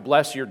desire to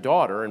bless your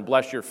daughter and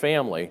bless your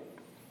family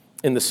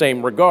in the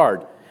same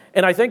regard.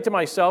 And I think to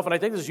myself, and I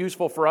think this is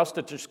useful for us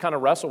to just kind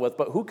of wrestle with,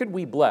 but who could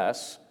we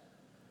bless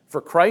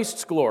for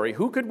Christ's glory?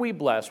 Who could we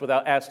bless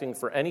without asking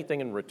for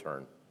anything in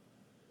return?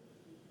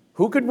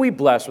 Who could we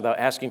bless without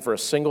asking for a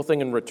single thing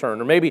in return?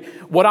 Or maybe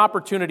what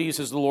opportunities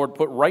has the Lord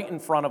put right in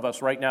front of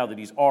us right now that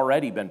He's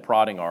already been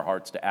prodding our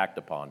hearts to act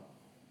upon?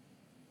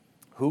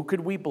 Who could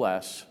we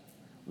bless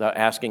without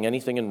asking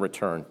anything in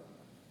return?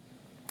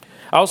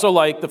 I also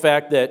like the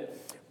fact that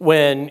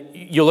when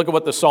you look at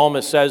what the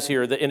psalmist says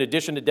here, that in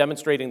addition to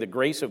demonstrating the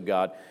grace of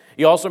God,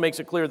 he also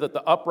makes it clear that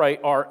the upright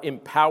are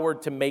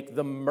empowered to make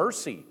the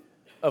mercy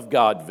of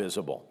God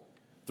visible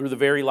through the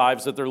very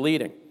lives that they're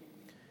leading.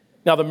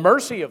 Now, the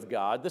mercy of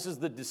God, this is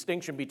the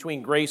distinction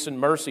between grace and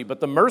mercy,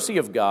 but the mercy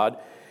of God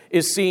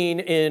is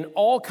seen in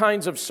all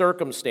kinds of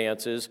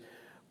circumstances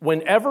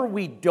whenever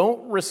we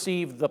don't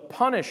receive the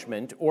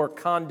punishment or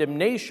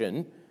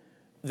condemnation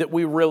that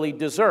we really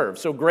deserve.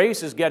 So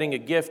grace is getting a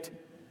gift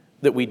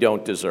that we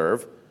don't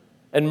deserve,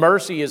 and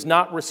mercy is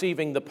not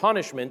receiving the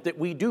punishment that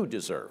we do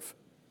deserve.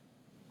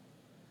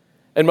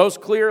 And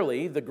most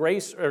clearly,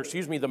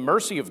 the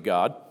mercy of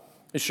God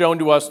is shown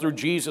to us through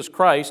Jesus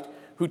Christ,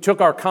 who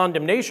took our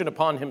condemnation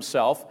upon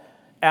himself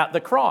at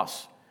the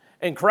cross.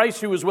 And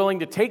Christ, who was willing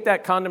to take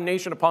that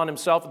condemnation upon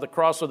himself at the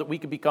cross so that we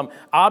could become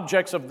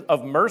objects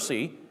of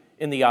mercy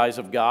in the eyes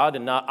of God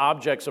and not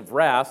objects of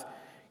wrath,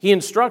 he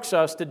instructs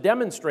us to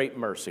demonstrate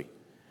mercy.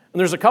 And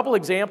there's a couple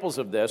examples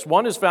of this.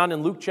 One is found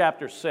in Luke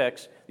chapter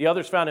 6. The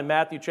other is found in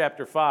Matthew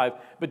chapter 5.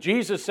 But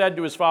Jesus said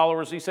to his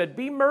followers, he said,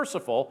 "Be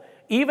merciful,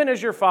 even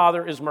as your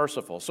Father is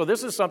merciful." So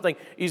this is something,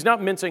 he's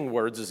not mincing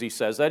words as he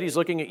says that. He's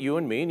looking at you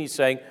and me and he's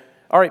saying,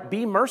 all right,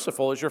 be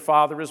merciful as your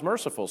Father is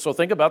merciful. So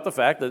think about the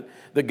fact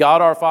that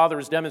God our Father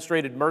has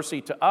demonstrated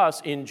mercy to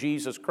us in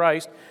Jesus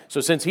Christ. So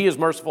since he is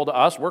merciful to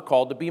us, we're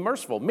called to be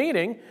merciful.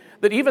 Meaning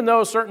that even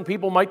though certain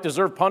people might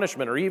deserve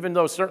punishment, or even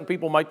though certain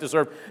people might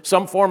deserve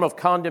some form of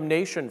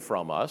condemnation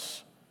from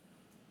us,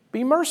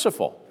 be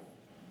merciful.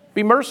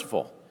 Be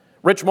merciful.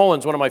 Rich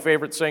Mullins, one of my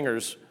favorite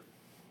singers,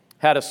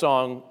 had a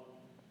song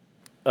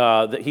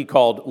that he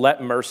called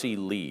 "Let Mercy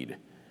Lead."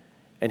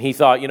 And he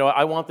thought,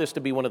 I want this to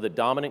be one of the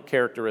dominant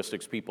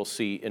characteristics people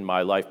see in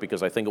my life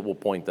because I think it will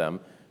point them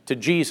to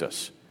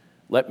Jesus.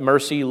 Let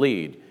mercy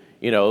lead.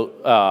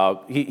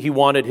 He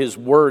wanted his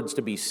words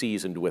to be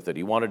seasoned with it.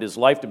 He wanted his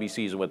life to be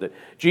seasoned with it.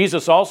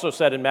 Jesus also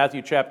said in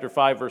Matthew chapter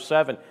 5, verse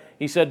 7,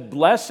 he said,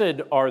 "Blessed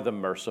are the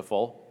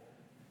merciful,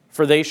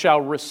 for they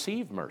shall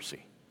receive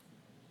mercy."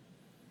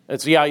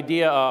 It's the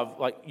idea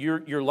of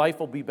your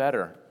life will be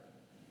better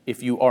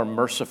if you are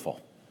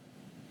merciful.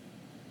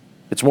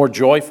 It's more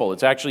joyful.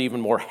 It's actually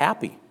even more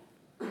happy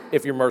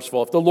if you're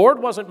merciful. If the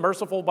Lord wasn't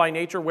merciful by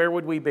nature, where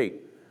would we be?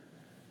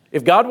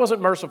 If God wasn't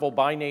merciful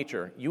by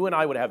nature, you and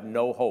I would have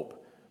no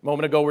hope. A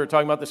moment ago, we were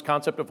talking about this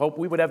concept of hope.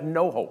 We would have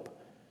no hope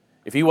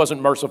if he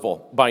wasn't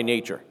merciful by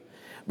nature.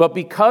 But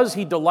because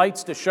he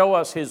delights to show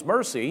us his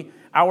mercy,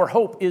 our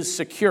hope is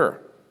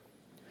secure.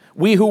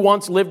 We who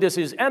once lived as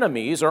his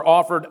enemies are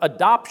offered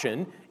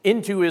adoption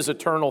into his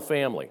eternal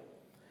family.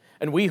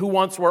 And we who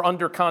once were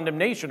under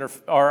condemnation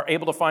are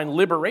able to find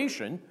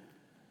liberation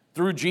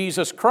through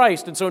Jesus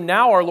Christ. And so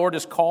now our Lord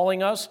is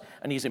calling us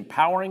and he's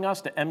empowering us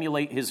to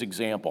emulate his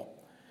example.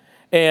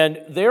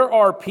 And there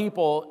are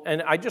people,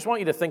 and I just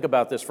want you to think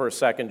about this for a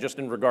second, just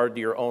in regard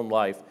to your own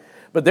life.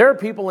 But there are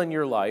people in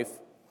your life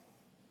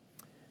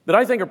that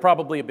I think are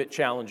probably a bit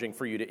challenging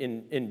for you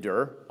to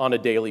endure on a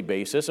daily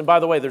basis. And by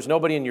the way, there's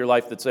nobody in your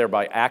life that's there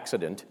by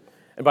accident.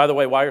 And by the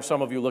way, why are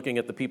some of you looking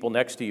at the people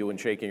next to you and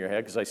shaking your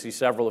head? Because I see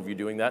several of you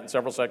doing that in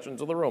several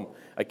sections of the room.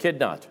 I kid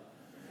not.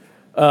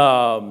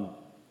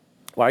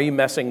 Why are you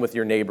messing with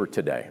your neighbor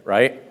today,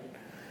 right?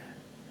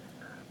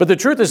 But the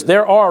truth is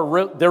there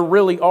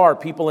really are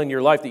people in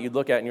your life that you'd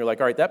look at and you're like,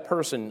 all right, that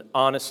person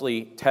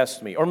honestly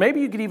tests me. Or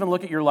maybe you could even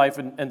look at your life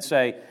and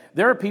say,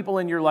 there are people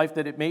in your life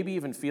that it maybe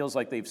even feels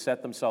like they've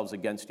set themselves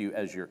against you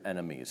as your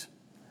enemies.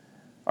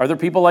 Are there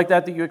people like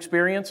that you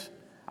experience?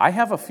 I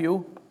have a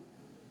few.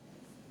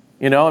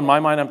 In my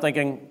mind I'm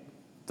thinking,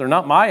 they're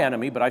not my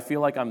enemy, but I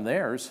feel like I'm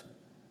theirs.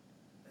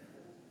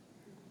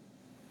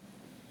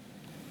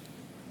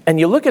 And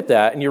you look at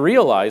that and you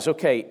realize,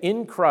 okay,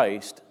 in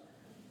Christ,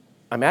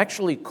 I'm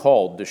actually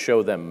called to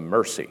show them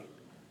mercy.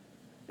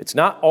 It's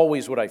not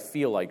always what I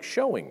feel like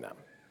showing them.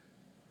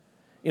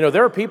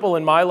 There are people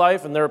in my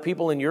life and there are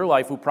people in your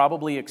life who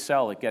probably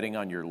excel at getting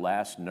on your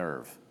last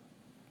nerve.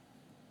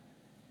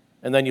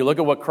 And then you look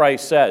at what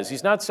Christ says.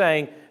 He's not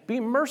saying,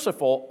 be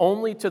merciful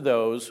only to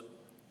those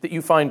that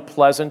you find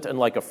pleasant and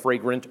like a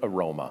fragrant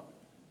aroma.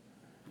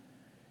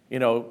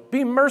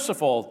 Be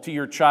merciful to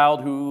your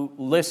child who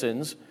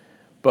listens,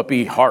 but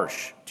be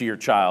harsh to your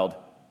child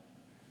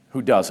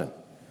who doesn't.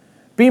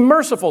 Be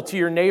merciful to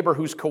your neighbor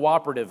who's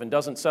cooperative and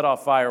doesn't set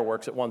off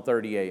fireworks at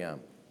 1:30 a.m.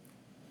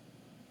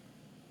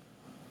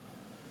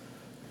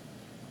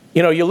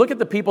 You look at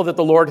the people that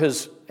the Lord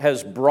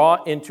has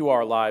brought into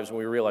our lives and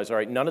we realize, all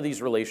right, none of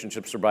these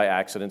relationships are by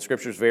accident.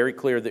 Scripture is very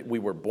clear that we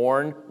were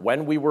born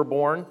when we were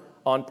born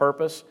on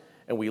purpose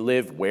and we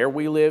live where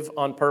we live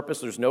on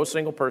purpose. There's no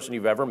single person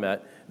you've ever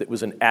met that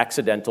was an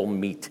accidental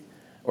meet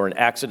or an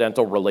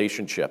accidental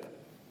relationship.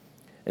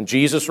 And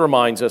Jesus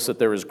reminds us that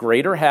there is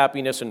greater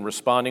happiness in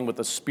responding with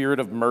the spirit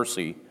of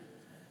mercy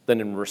than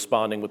in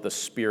responding with the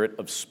spirit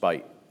of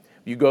spite.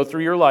 You go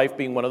through your life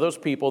being one of those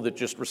people that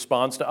just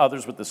responds to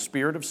others with the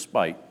spirit of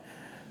spite,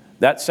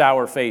 that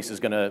sourness is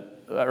going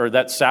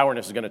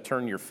to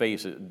turn your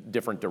face a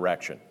different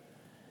direction.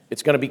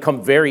 It's going to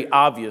become very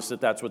obvious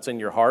that that's what's in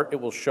your heart.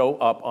 It will show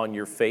up on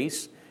your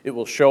face. It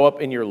will show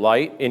up in your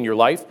life,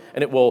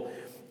 and it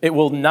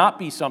will not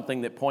be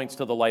something that points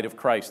to the light of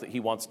Christ that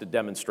he wants to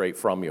demonstrate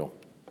from you.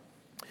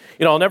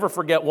 I'll never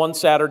forget one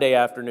Saturday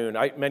afternoon.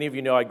 Many of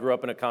you know I grew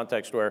up in a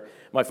context where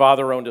my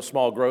father owned a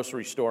small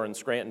grocery store in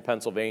Scranton,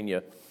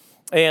 Pennsylvania.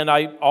 And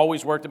I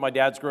always worked at my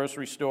dad's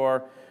grocery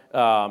store,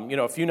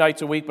 a few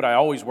nights a week, but I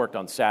always worked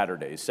on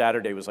Saturdays.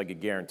 Saturday was like a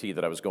guarantee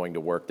that I was going to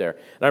work there.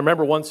 And I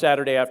remember one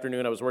Saturday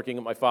afternoon I was working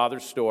at my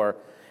father's store,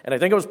 and I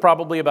think it was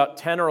probably about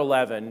 10 or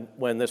 11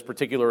 when this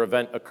particular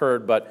event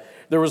occurred, but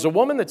there was a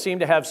woman that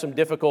seemed to have some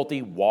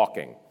difficulty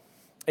walking.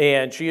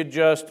 And she had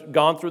just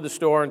gone through the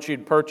store and she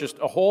had purchased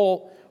a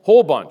whole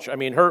bunch.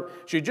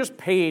 She had just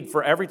paid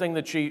for everything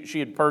that she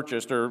had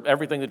purchased or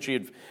everything that she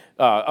had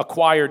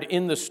acquired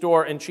in the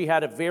store, and she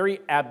had a very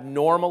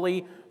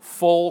abnormally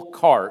full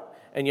cart,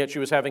 and yet she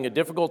was having a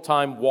difficult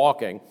time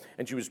walking,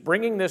 and she was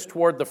bringing this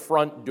toward the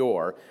front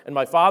door, and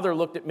my father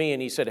looked at me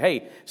and he said,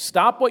 hey,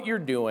 stop what you're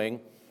doing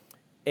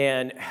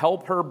and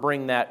help her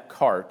bring that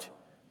cart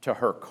to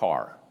her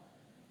car.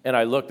 And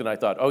I looked and I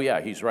thought, oh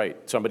yeah, he's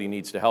right. Somebody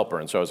needs to help her.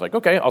 And so I was like,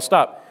 okay, I'll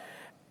stop.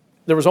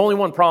 There was only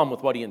one problem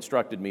with what he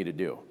instructed me to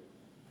do.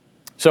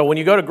 So when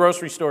you go to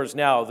grocery stores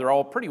now, they're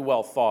all pretty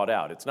well thought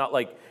out. It's not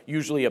like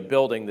usually a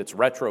building that's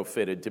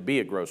retrofitted to be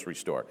a grocery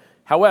store.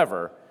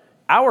 However,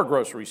 our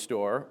grocery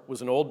store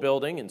was an old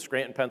building in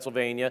Scranton,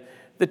 Pennsylvania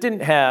that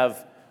didn't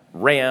have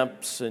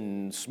ramps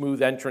and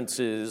smooth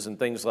entrances and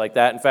things like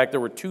that. In fact,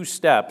 there were 2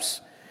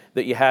 steps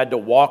that you had to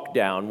walk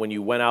down when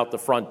you went out the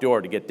front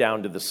door to get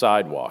down to the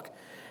sidewalk.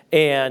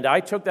 And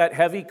I took that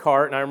heavy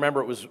cart, and I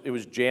remember it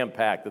was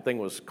jam-packed. The thing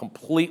was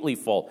completely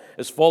full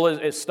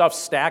as stuff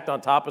stacked on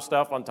top of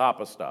stuff on top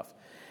of stuff.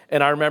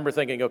 And I remember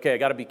thinking, okay, I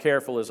got to be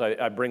careful as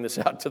I bring this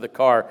out to the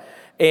car.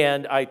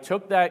 And I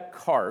took that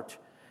cart,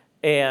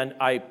 and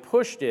I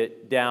pushed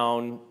it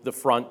down the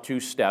front 2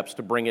 steps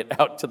to bring it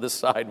out to the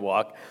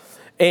sidewalk.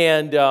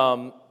 And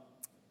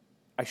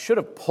I should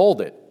have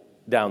pulled it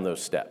down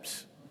those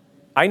steps.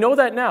 I know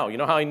that now. You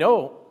know how I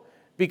know?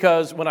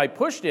 Because when I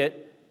pushed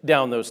it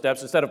down those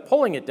steps, instead of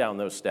pulling it down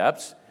those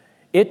steps,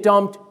 it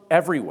dumped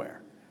everywhere.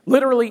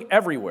 Literally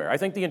everywhere. I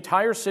think the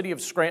entire city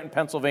of Scranton,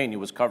 Pennsylvania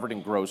was covered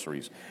in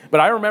groceries. But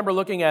I remember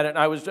looking at it,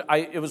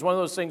 and it was one of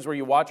those things where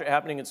you watch it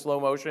happening in slow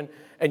motion,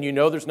 and you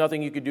know there's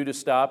nothing you could do to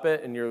stop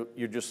it, and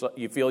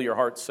you feel your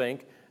heart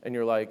sink, and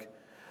you're like,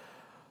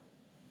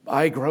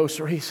 buy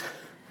groceries.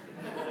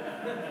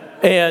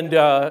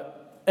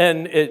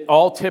 And it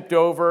all tipped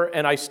over,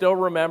 and I still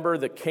remember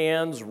the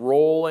cans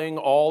rolling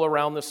all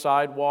around the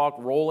sidewalk,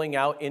 rolling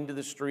out into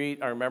the street.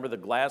 I remember the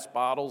glass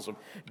bottles of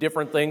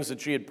different things that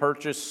she had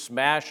purchased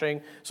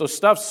smashing. So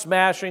stuff's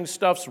smashing,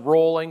 stuff's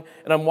rolling,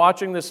 and I'm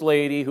watching this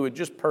lady who had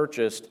just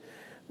purchased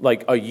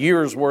like a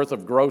year's worth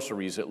of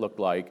groceries, it looked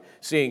like,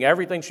 seeing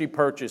everything she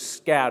purchased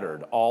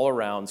scattered all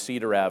around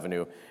Cedar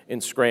Avenue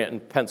in Scranton,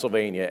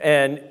 Pennsylvania.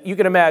 And you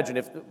can imagine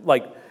if,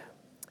 like,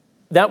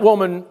 that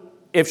woman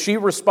if she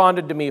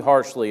responded to me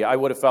harshly, I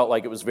would have felt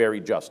like it was very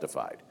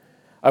justified.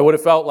 I would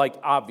have felt like,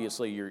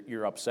 obviously,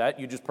 you're upset.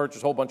 You just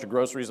purchased a whole bunch of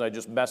groceries, and I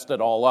just messed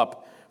it all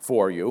up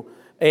for you.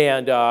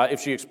 And if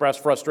she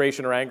expressed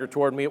frustration or anger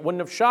toward me, it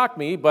wouldn't have shocked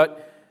me,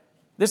 but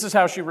this is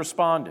how she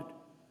responded.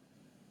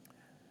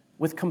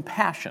 With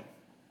compassion.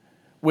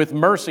 With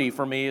mercy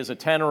for me as a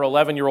 10 or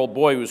 11-year-old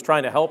boy who was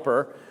trying to help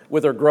her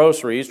with her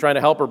groceries, trying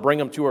to help her bring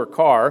them to her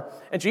car.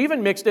 And she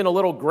even mixed in a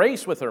little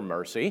grace with her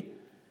mercy.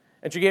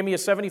 And she gave me a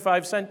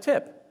 75-cent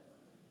tip.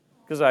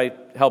 Because I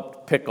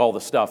helped pick all the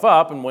stuff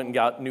up and went and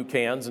got new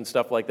cans and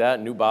stuff like that,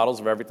 and new bottles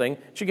of everything.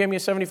 She gave me a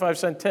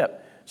 75-cent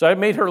tip. So I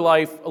made her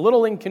life a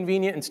little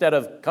inconvenient instead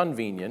of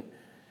convenient.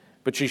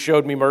 But she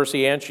showed me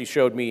mercy and she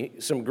showed me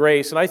some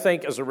grace. And I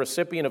think as a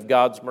recipient of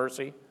God's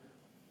mercy,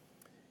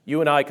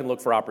 you and I can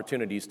look for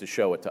opportunities to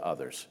show it to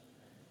others.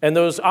 And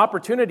those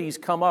opportunities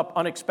come up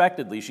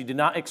unexpectedly. She did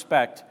not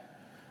expect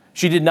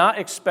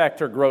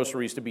her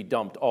groceries to be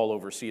dumped all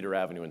over Cedar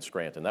Avenue in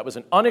Scranton. That was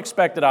an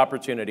unexpected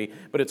opportunity,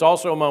 but it's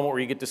also a moment where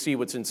you get to see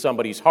what's in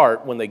somebody's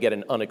heart when they get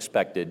an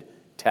unexpected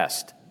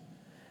test.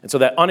 And so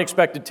that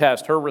unexpected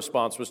test, her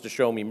response was to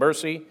show me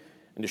mercy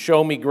and to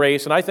show me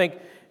grace. And I think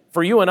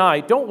for you and I,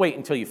 don't wait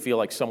until you feel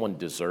like someone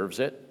deserves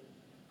it.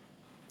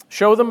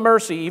 Show them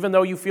mercy even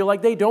though you feel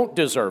like they don't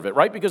deserve it,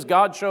 right? Because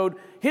God showed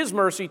his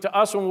mercy to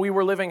us when we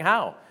were living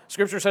how?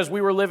 Scripture says we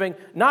were living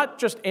not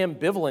just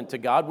ambivalent to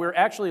God, we were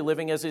actually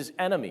living as his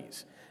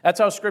enemies.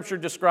 That's how Scripture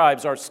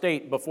describes our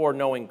state before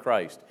knowing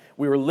Christ.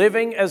 We were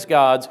living as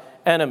God's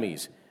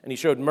enemies, and he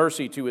showed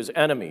mercy to his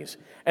enemies.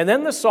 And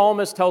then the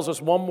psalmist tells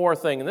us one more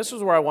thing, and this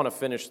is where I want to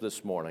finish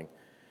this morning.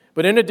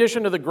 But in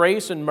addition to the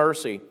grace and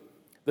mercy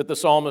that the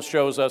psalmist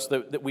shows us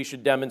that we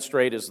should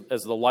demonstrate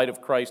as the light of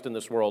Christ in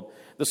this world,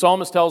 the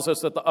psalmist tells us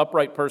that the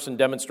upright person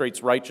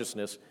demonstrates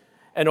righteousness.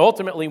 And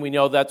ultimately, we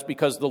know that's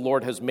because the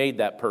Lord has made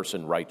that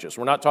person righteous.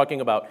 We're not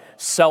talking about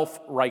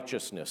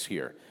self-righteousness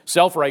here.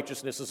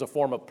 Self-righteousness is a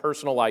form of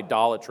personal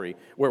idolatry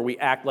where we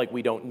act like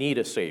we don't need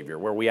a Savior,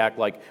 where we act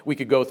like we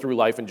could go through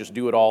life and just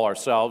do it all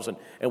ourselves and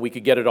we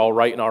could get it all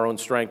right in our own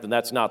strength, and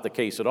that's not the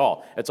case at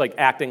all. It's like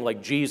acting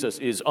like Jesus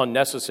is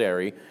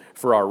unnecessary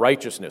for our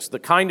righteousness. The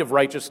kind of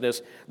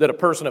righteousness that a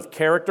person of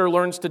character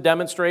learns to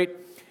demonstrate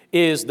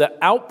is the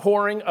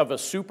outpouring of a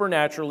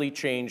supernaturally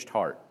changed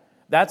heart.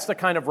 That's the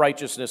kind of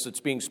righteousness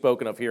that's being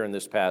spoken of here in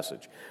this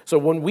passage. So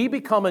when we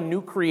become a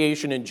new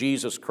creation in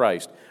Jesus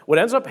Christ, what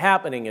ends up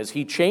happening is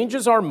he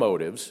changes our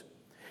motives,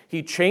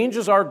 he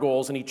changes our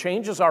goals, and he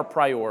changes our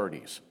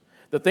priorities.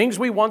 The things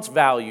we once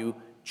value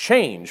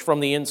change from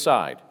the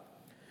inside.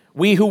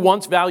 We who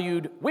once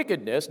valued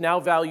wickedness now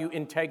value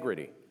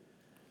integrity.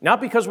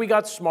 Not because we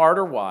got smart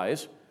or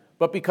wise,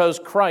 but because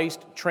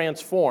Christ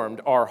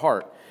transformed our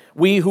heart.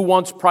 We who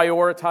once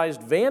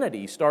prioritized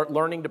vanity start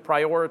learning to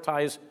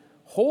prioritize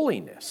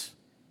holiness.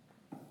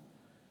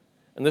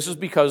 And this is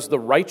because the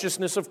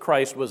righteousness of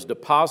Christ was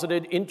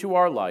deposited into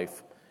our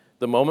life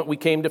the moment we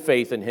came to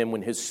faith in him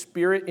when his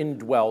Spirit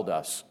indwelled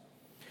us.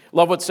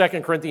 Love what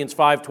 2 Corinthians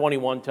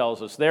 5:21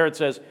 tells us. There it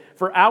says,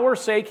 "For our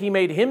sake he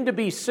made him to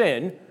be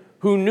sin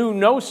who knew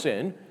no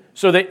sin,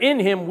 so that in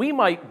him we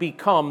might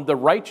become the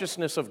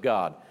righteousness of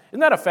God."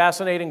 Isn't that a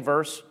fascinating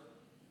verse?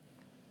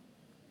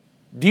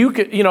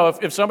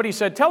 If somebody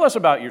said, "Tell us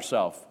about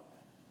yourself,"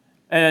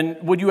 and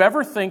would you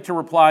ever think to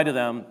reply to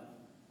them,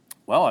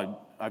 "Well,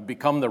 I've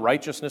become the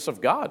righteousness of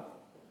God"?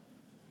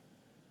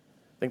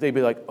 I think they'd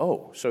be like,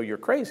 "Oh, so you're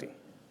crazy."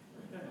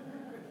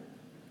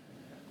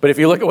 But if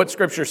you look at what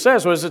Scripture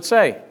says, what does it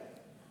say?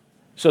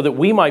 So that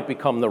we might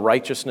become the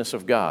righteousness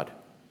of God.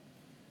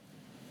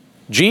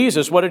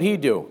 Jesus, what did he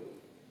do?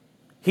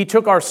 He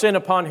took our sin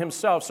upon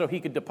himself so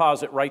he could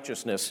deposit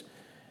righteousness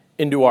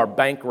into our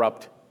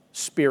bankrupt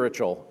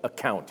spiritual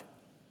account.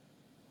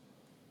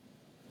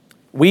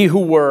 We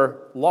who were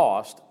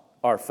lost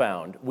are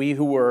found. We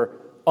who were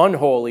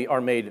unholy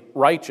are made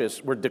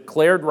righteous. We're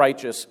declared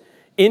righteous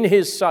in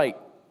his sight.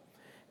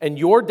 And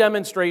your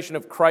demonstration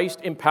of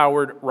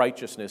Christ-empowered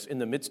righteousness in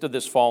the midst of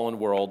this fallen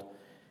world,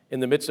 in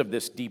the midst of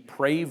this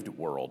depraved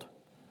world,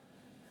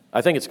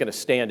 I think it's going to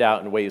stand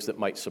out in ways that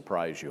might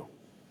surprise you.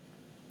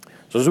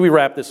 So as we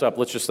wrap this up,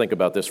 let's just think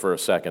about this for a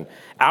second.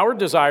 Our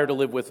desire to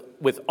live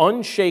with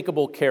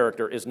unshakable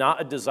character is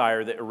not a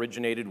desire that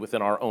originated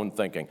within our own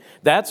thinking.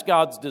 That's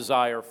God's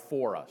desire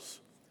for us.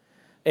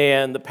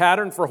 And the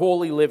pattern for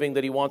holy living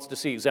that he wants to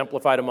see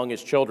exemplified among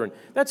his children,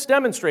 that's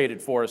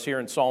demonstrated for us here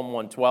in Psalm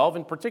 112.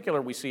 In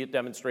particular, we see it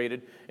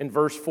demonstrated in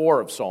verse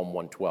 4 of Psalm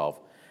 112.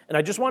 And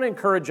I just want to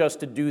encourage us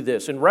to do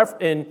this. In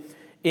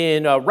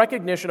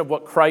recognition of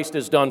what Christ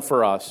has done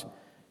for us,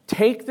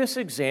 take this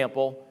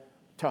example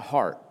to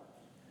heart.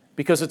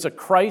 Because it's a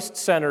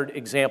Christ-centered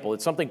example.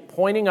 It's something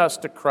pointing us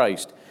to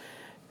Christ.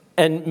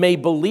 And may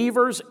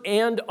believers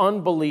and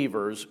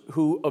unbelievers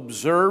who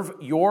observe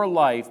your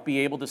life be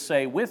able to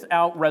say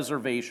without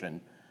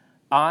reservation,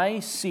 "I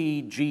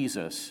see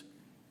Jesus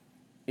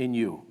in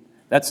you."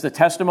 That's the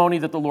testimony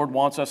that the Lord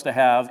wants us to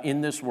have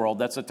in this world.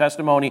 That's the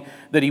testimony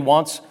that he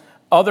wants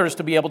others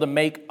to be able to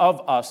make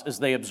of us as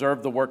they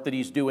observe the work that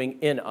he's doing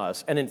in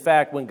us. And in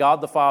fact, when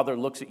God the Father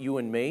looks at you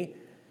and me,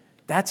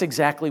 that's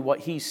exactly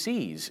what he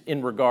sees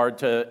in regard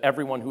to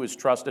everyone who has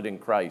trusted in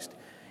Christ.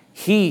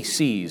 He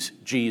sees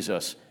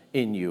Jesus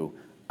in you.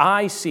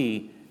 I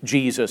see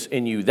Jesus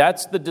in you.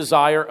 That's the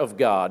desire of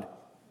God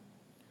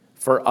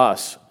for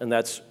us, and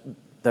that's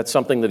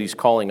something that he's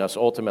calling us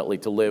ultimately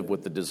to live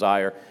with, the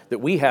desire that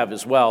we have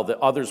as well, that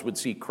others would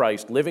see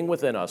Christ living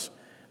within us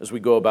as we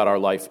go about our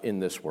life in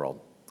this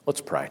world. Let's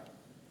pray.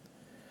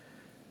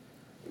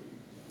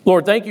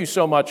 Lord, thank you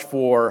so much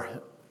for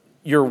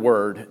your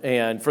word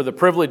and for the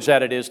privilege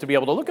that it is to be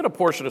able to look at a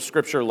portion of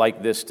Scripture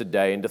like this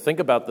today and to think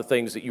about the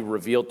things that you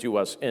revealed to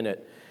us in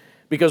it.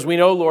 Because we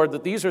know, Lord,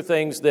 that these are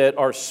things that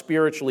are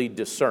spiritually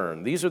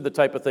discerned. These are the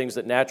type of things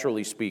that,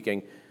 naturally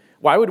speaking,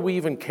 why would we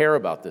even care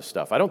about this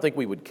stuff? I don't think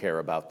we would care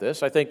about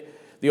this. I think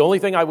the only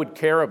thing I would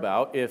care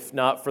about, if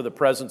not for the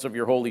presence of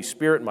your Holy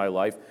Spirit in my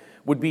life,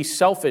 would be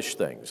selfish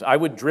things. I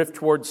would drift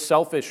towards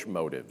selfish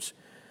motives.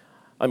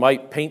 I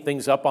might paint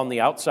things up on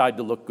the outside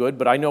to look good,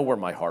 but I know where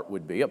my heart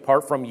would be.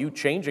 Apart from you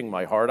changing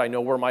my heart, I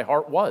know where my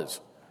heart was.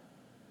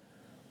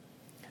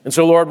 And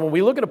so, Lord, when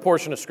we look at a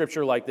portion of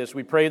Scripture like this,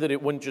 we pray that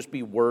it wouldn't just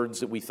be words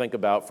that we think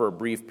about for a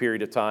brief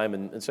period of time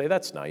and say,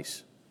 that's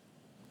nice.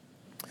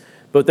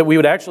 But that we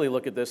would actually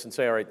look at this and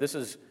say, all right, this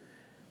is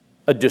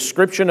a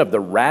description of the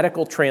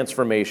radical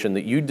transformation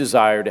that you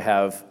desire to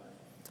have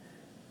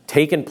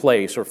taken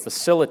place or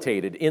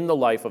facilitated in the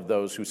life of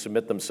those who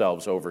submit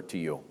themselves over to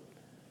you.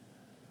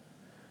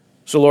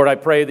 So, Lord, I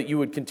pray that you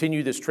would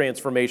continue this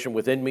transformation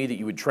within me, that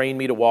you would train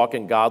me to walk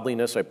in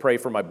godliness. I pray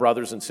for my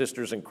brothers and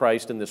sisters in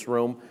Christ in this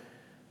room,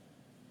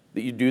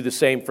 that you do the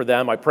same for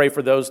them. I pray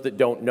for those that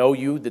don't know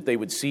you, that they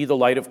would see the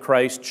light of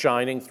Christ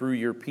shining through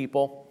your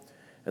people,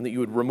 and that you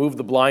would remove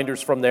the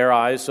blinders from their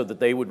eyes so that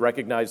they would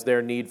recognize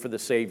their need for the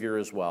Savior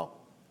as well.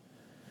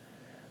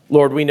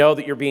 Lord, we know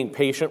that you're being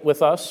patient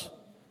with us.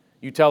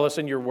 You tell us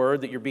in your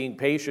word that you're being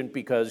patient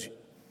because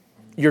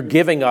you're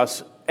giving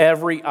us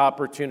every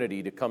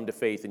opportunity to come to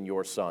faith in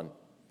your Son.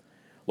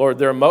 Lord,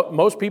 there are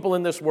most people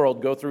in this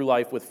world go through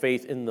life with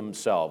faith in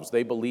themselves.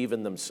 They believe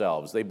in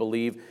themselves. They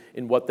believe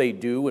in what they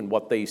do and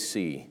what they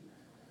see.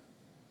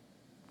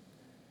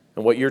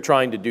 And what you're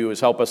trying to do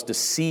is help us to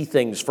see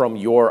things from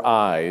your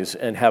eyes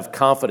and have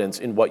confidence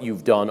in what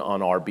you've done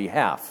on our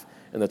behalf.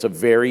 And that's a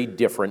very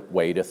different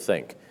way to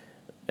think.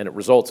 And it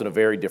results in a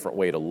very different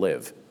way to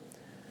live.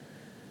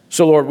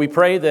 So, Lord, we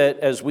pray that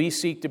as we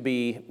seek to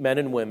be men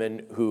and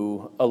women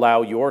who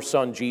allow your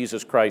Son,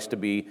 Jesus Christ, to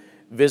be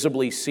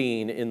visibly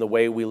seen in the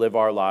way we live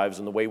our lives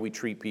and the way we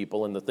treat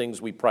people and the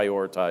things we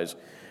prioritize,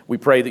 we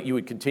pray that you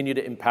would continue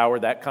to empower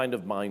that kind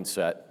of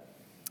mindset.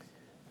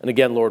 And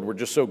again, Lord, we're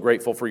just so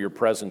grateful for your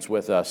presence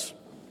with us.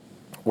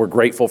 We're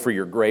grateful for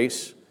your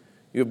grace.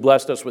 You have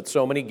blessed us with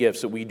so many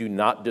gifts that we do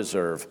not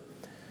deserve.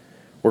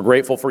 We're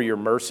grateful for your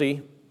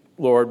mercy.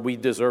 Lord, we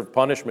deserve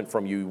punishment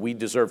from you. We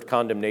deserved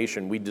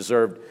condemnation. We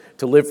deserved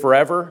to live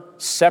forever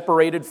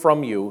separated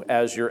from you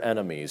as your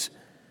enemies.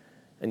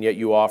 And yet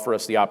you offer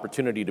us the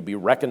opportunity to be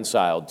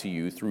reconciled to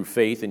you through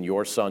faith in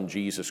your Son,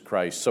 Jesus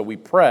Christ. So we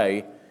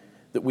pray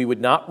that we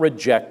would not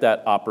reject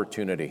that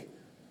opportunity.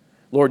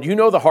 Lord, you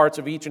know the hearts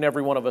of each and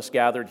every one of us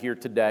gathered here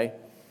today.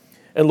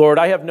 And Lord,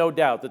 I have no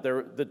doubt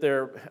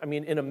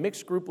in a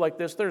mixed group like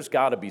this, there's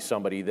got to be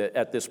somebody that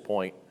at this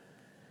point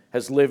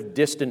has lived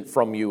distant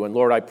from you. And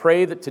Lord, I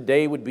pray that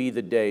today would be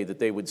the day that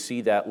they would see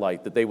that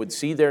light, that they would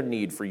see their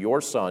need for your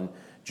Son,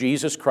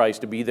 Jesus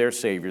Christ, to be their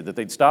Savior, that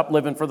they'd stop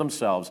living for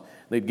themselves,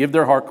 they'd give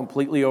their heart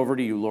completely over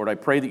to you. Lord, I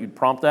pray that you'd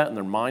prompt that in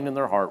their mind and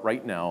their heart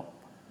right now.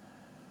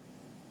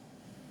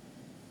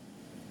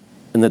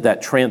 And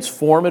that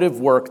transformative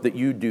work that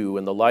you do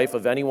in the life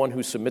of anyone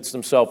who submits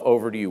themselves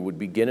over to you would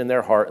begin in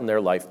their heart and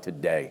their life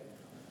today.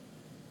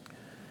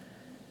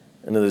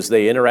 And as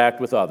they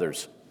interact with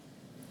others,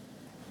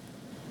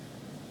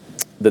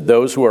 that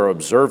those who are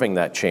observing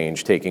that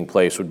change taking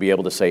place would be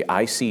able to say,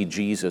 I see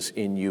Jesus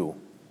in you.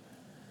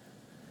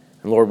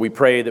 And Lord, we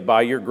pray that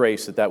by your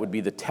grace that would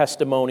be the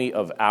testimony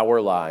of our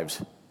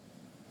lives.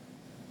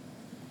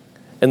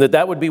 And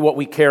that would be what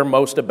we care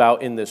most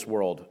about in this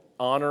world,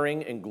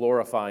 honoring and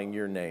glorifying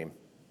your name.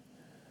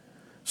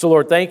 So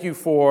Lord, thank you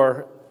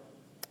for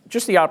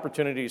just the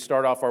opportunity to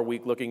start off our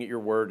week looking at your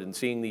word and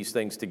seeing these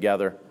things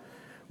together.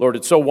 Lord,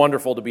 it's so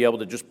wonderful to be able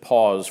to just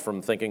pause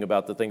from thinking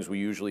about the things we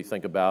usually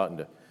think about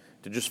and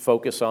to just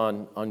focus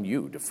on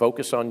you, to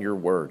focus on your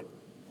word,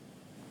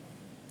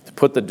 to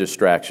put the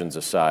distractions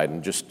aside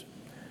and just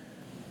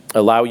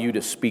allow you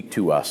to speak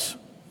to us.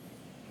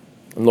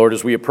 And Lord,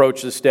 as we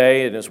approach this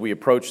day and as we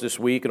approach this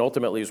week and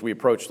ultimately as we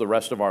approach the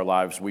rest of our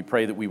lives, we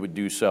pray that we would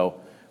do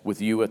so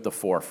with you at the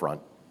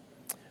forefront.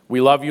 We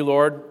love you,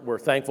 Lord. We're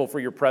thankful for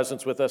your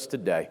presence with us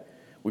today.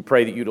 We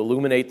pray that you'd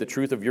illuminate the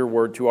truth of your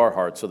word to our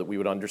hearts so that we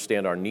would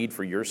understand our need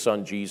for your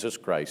Son, Jesus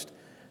Christ,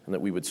 and that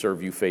we would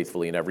serve you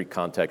faithfully in every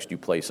context you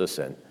place us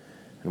in.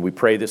 And we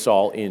pray this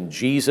all in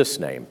Jesus'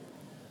 name.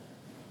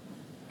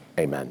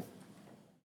 Amen.